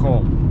my new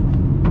home.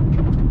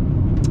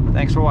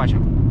 Thanks for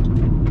watching.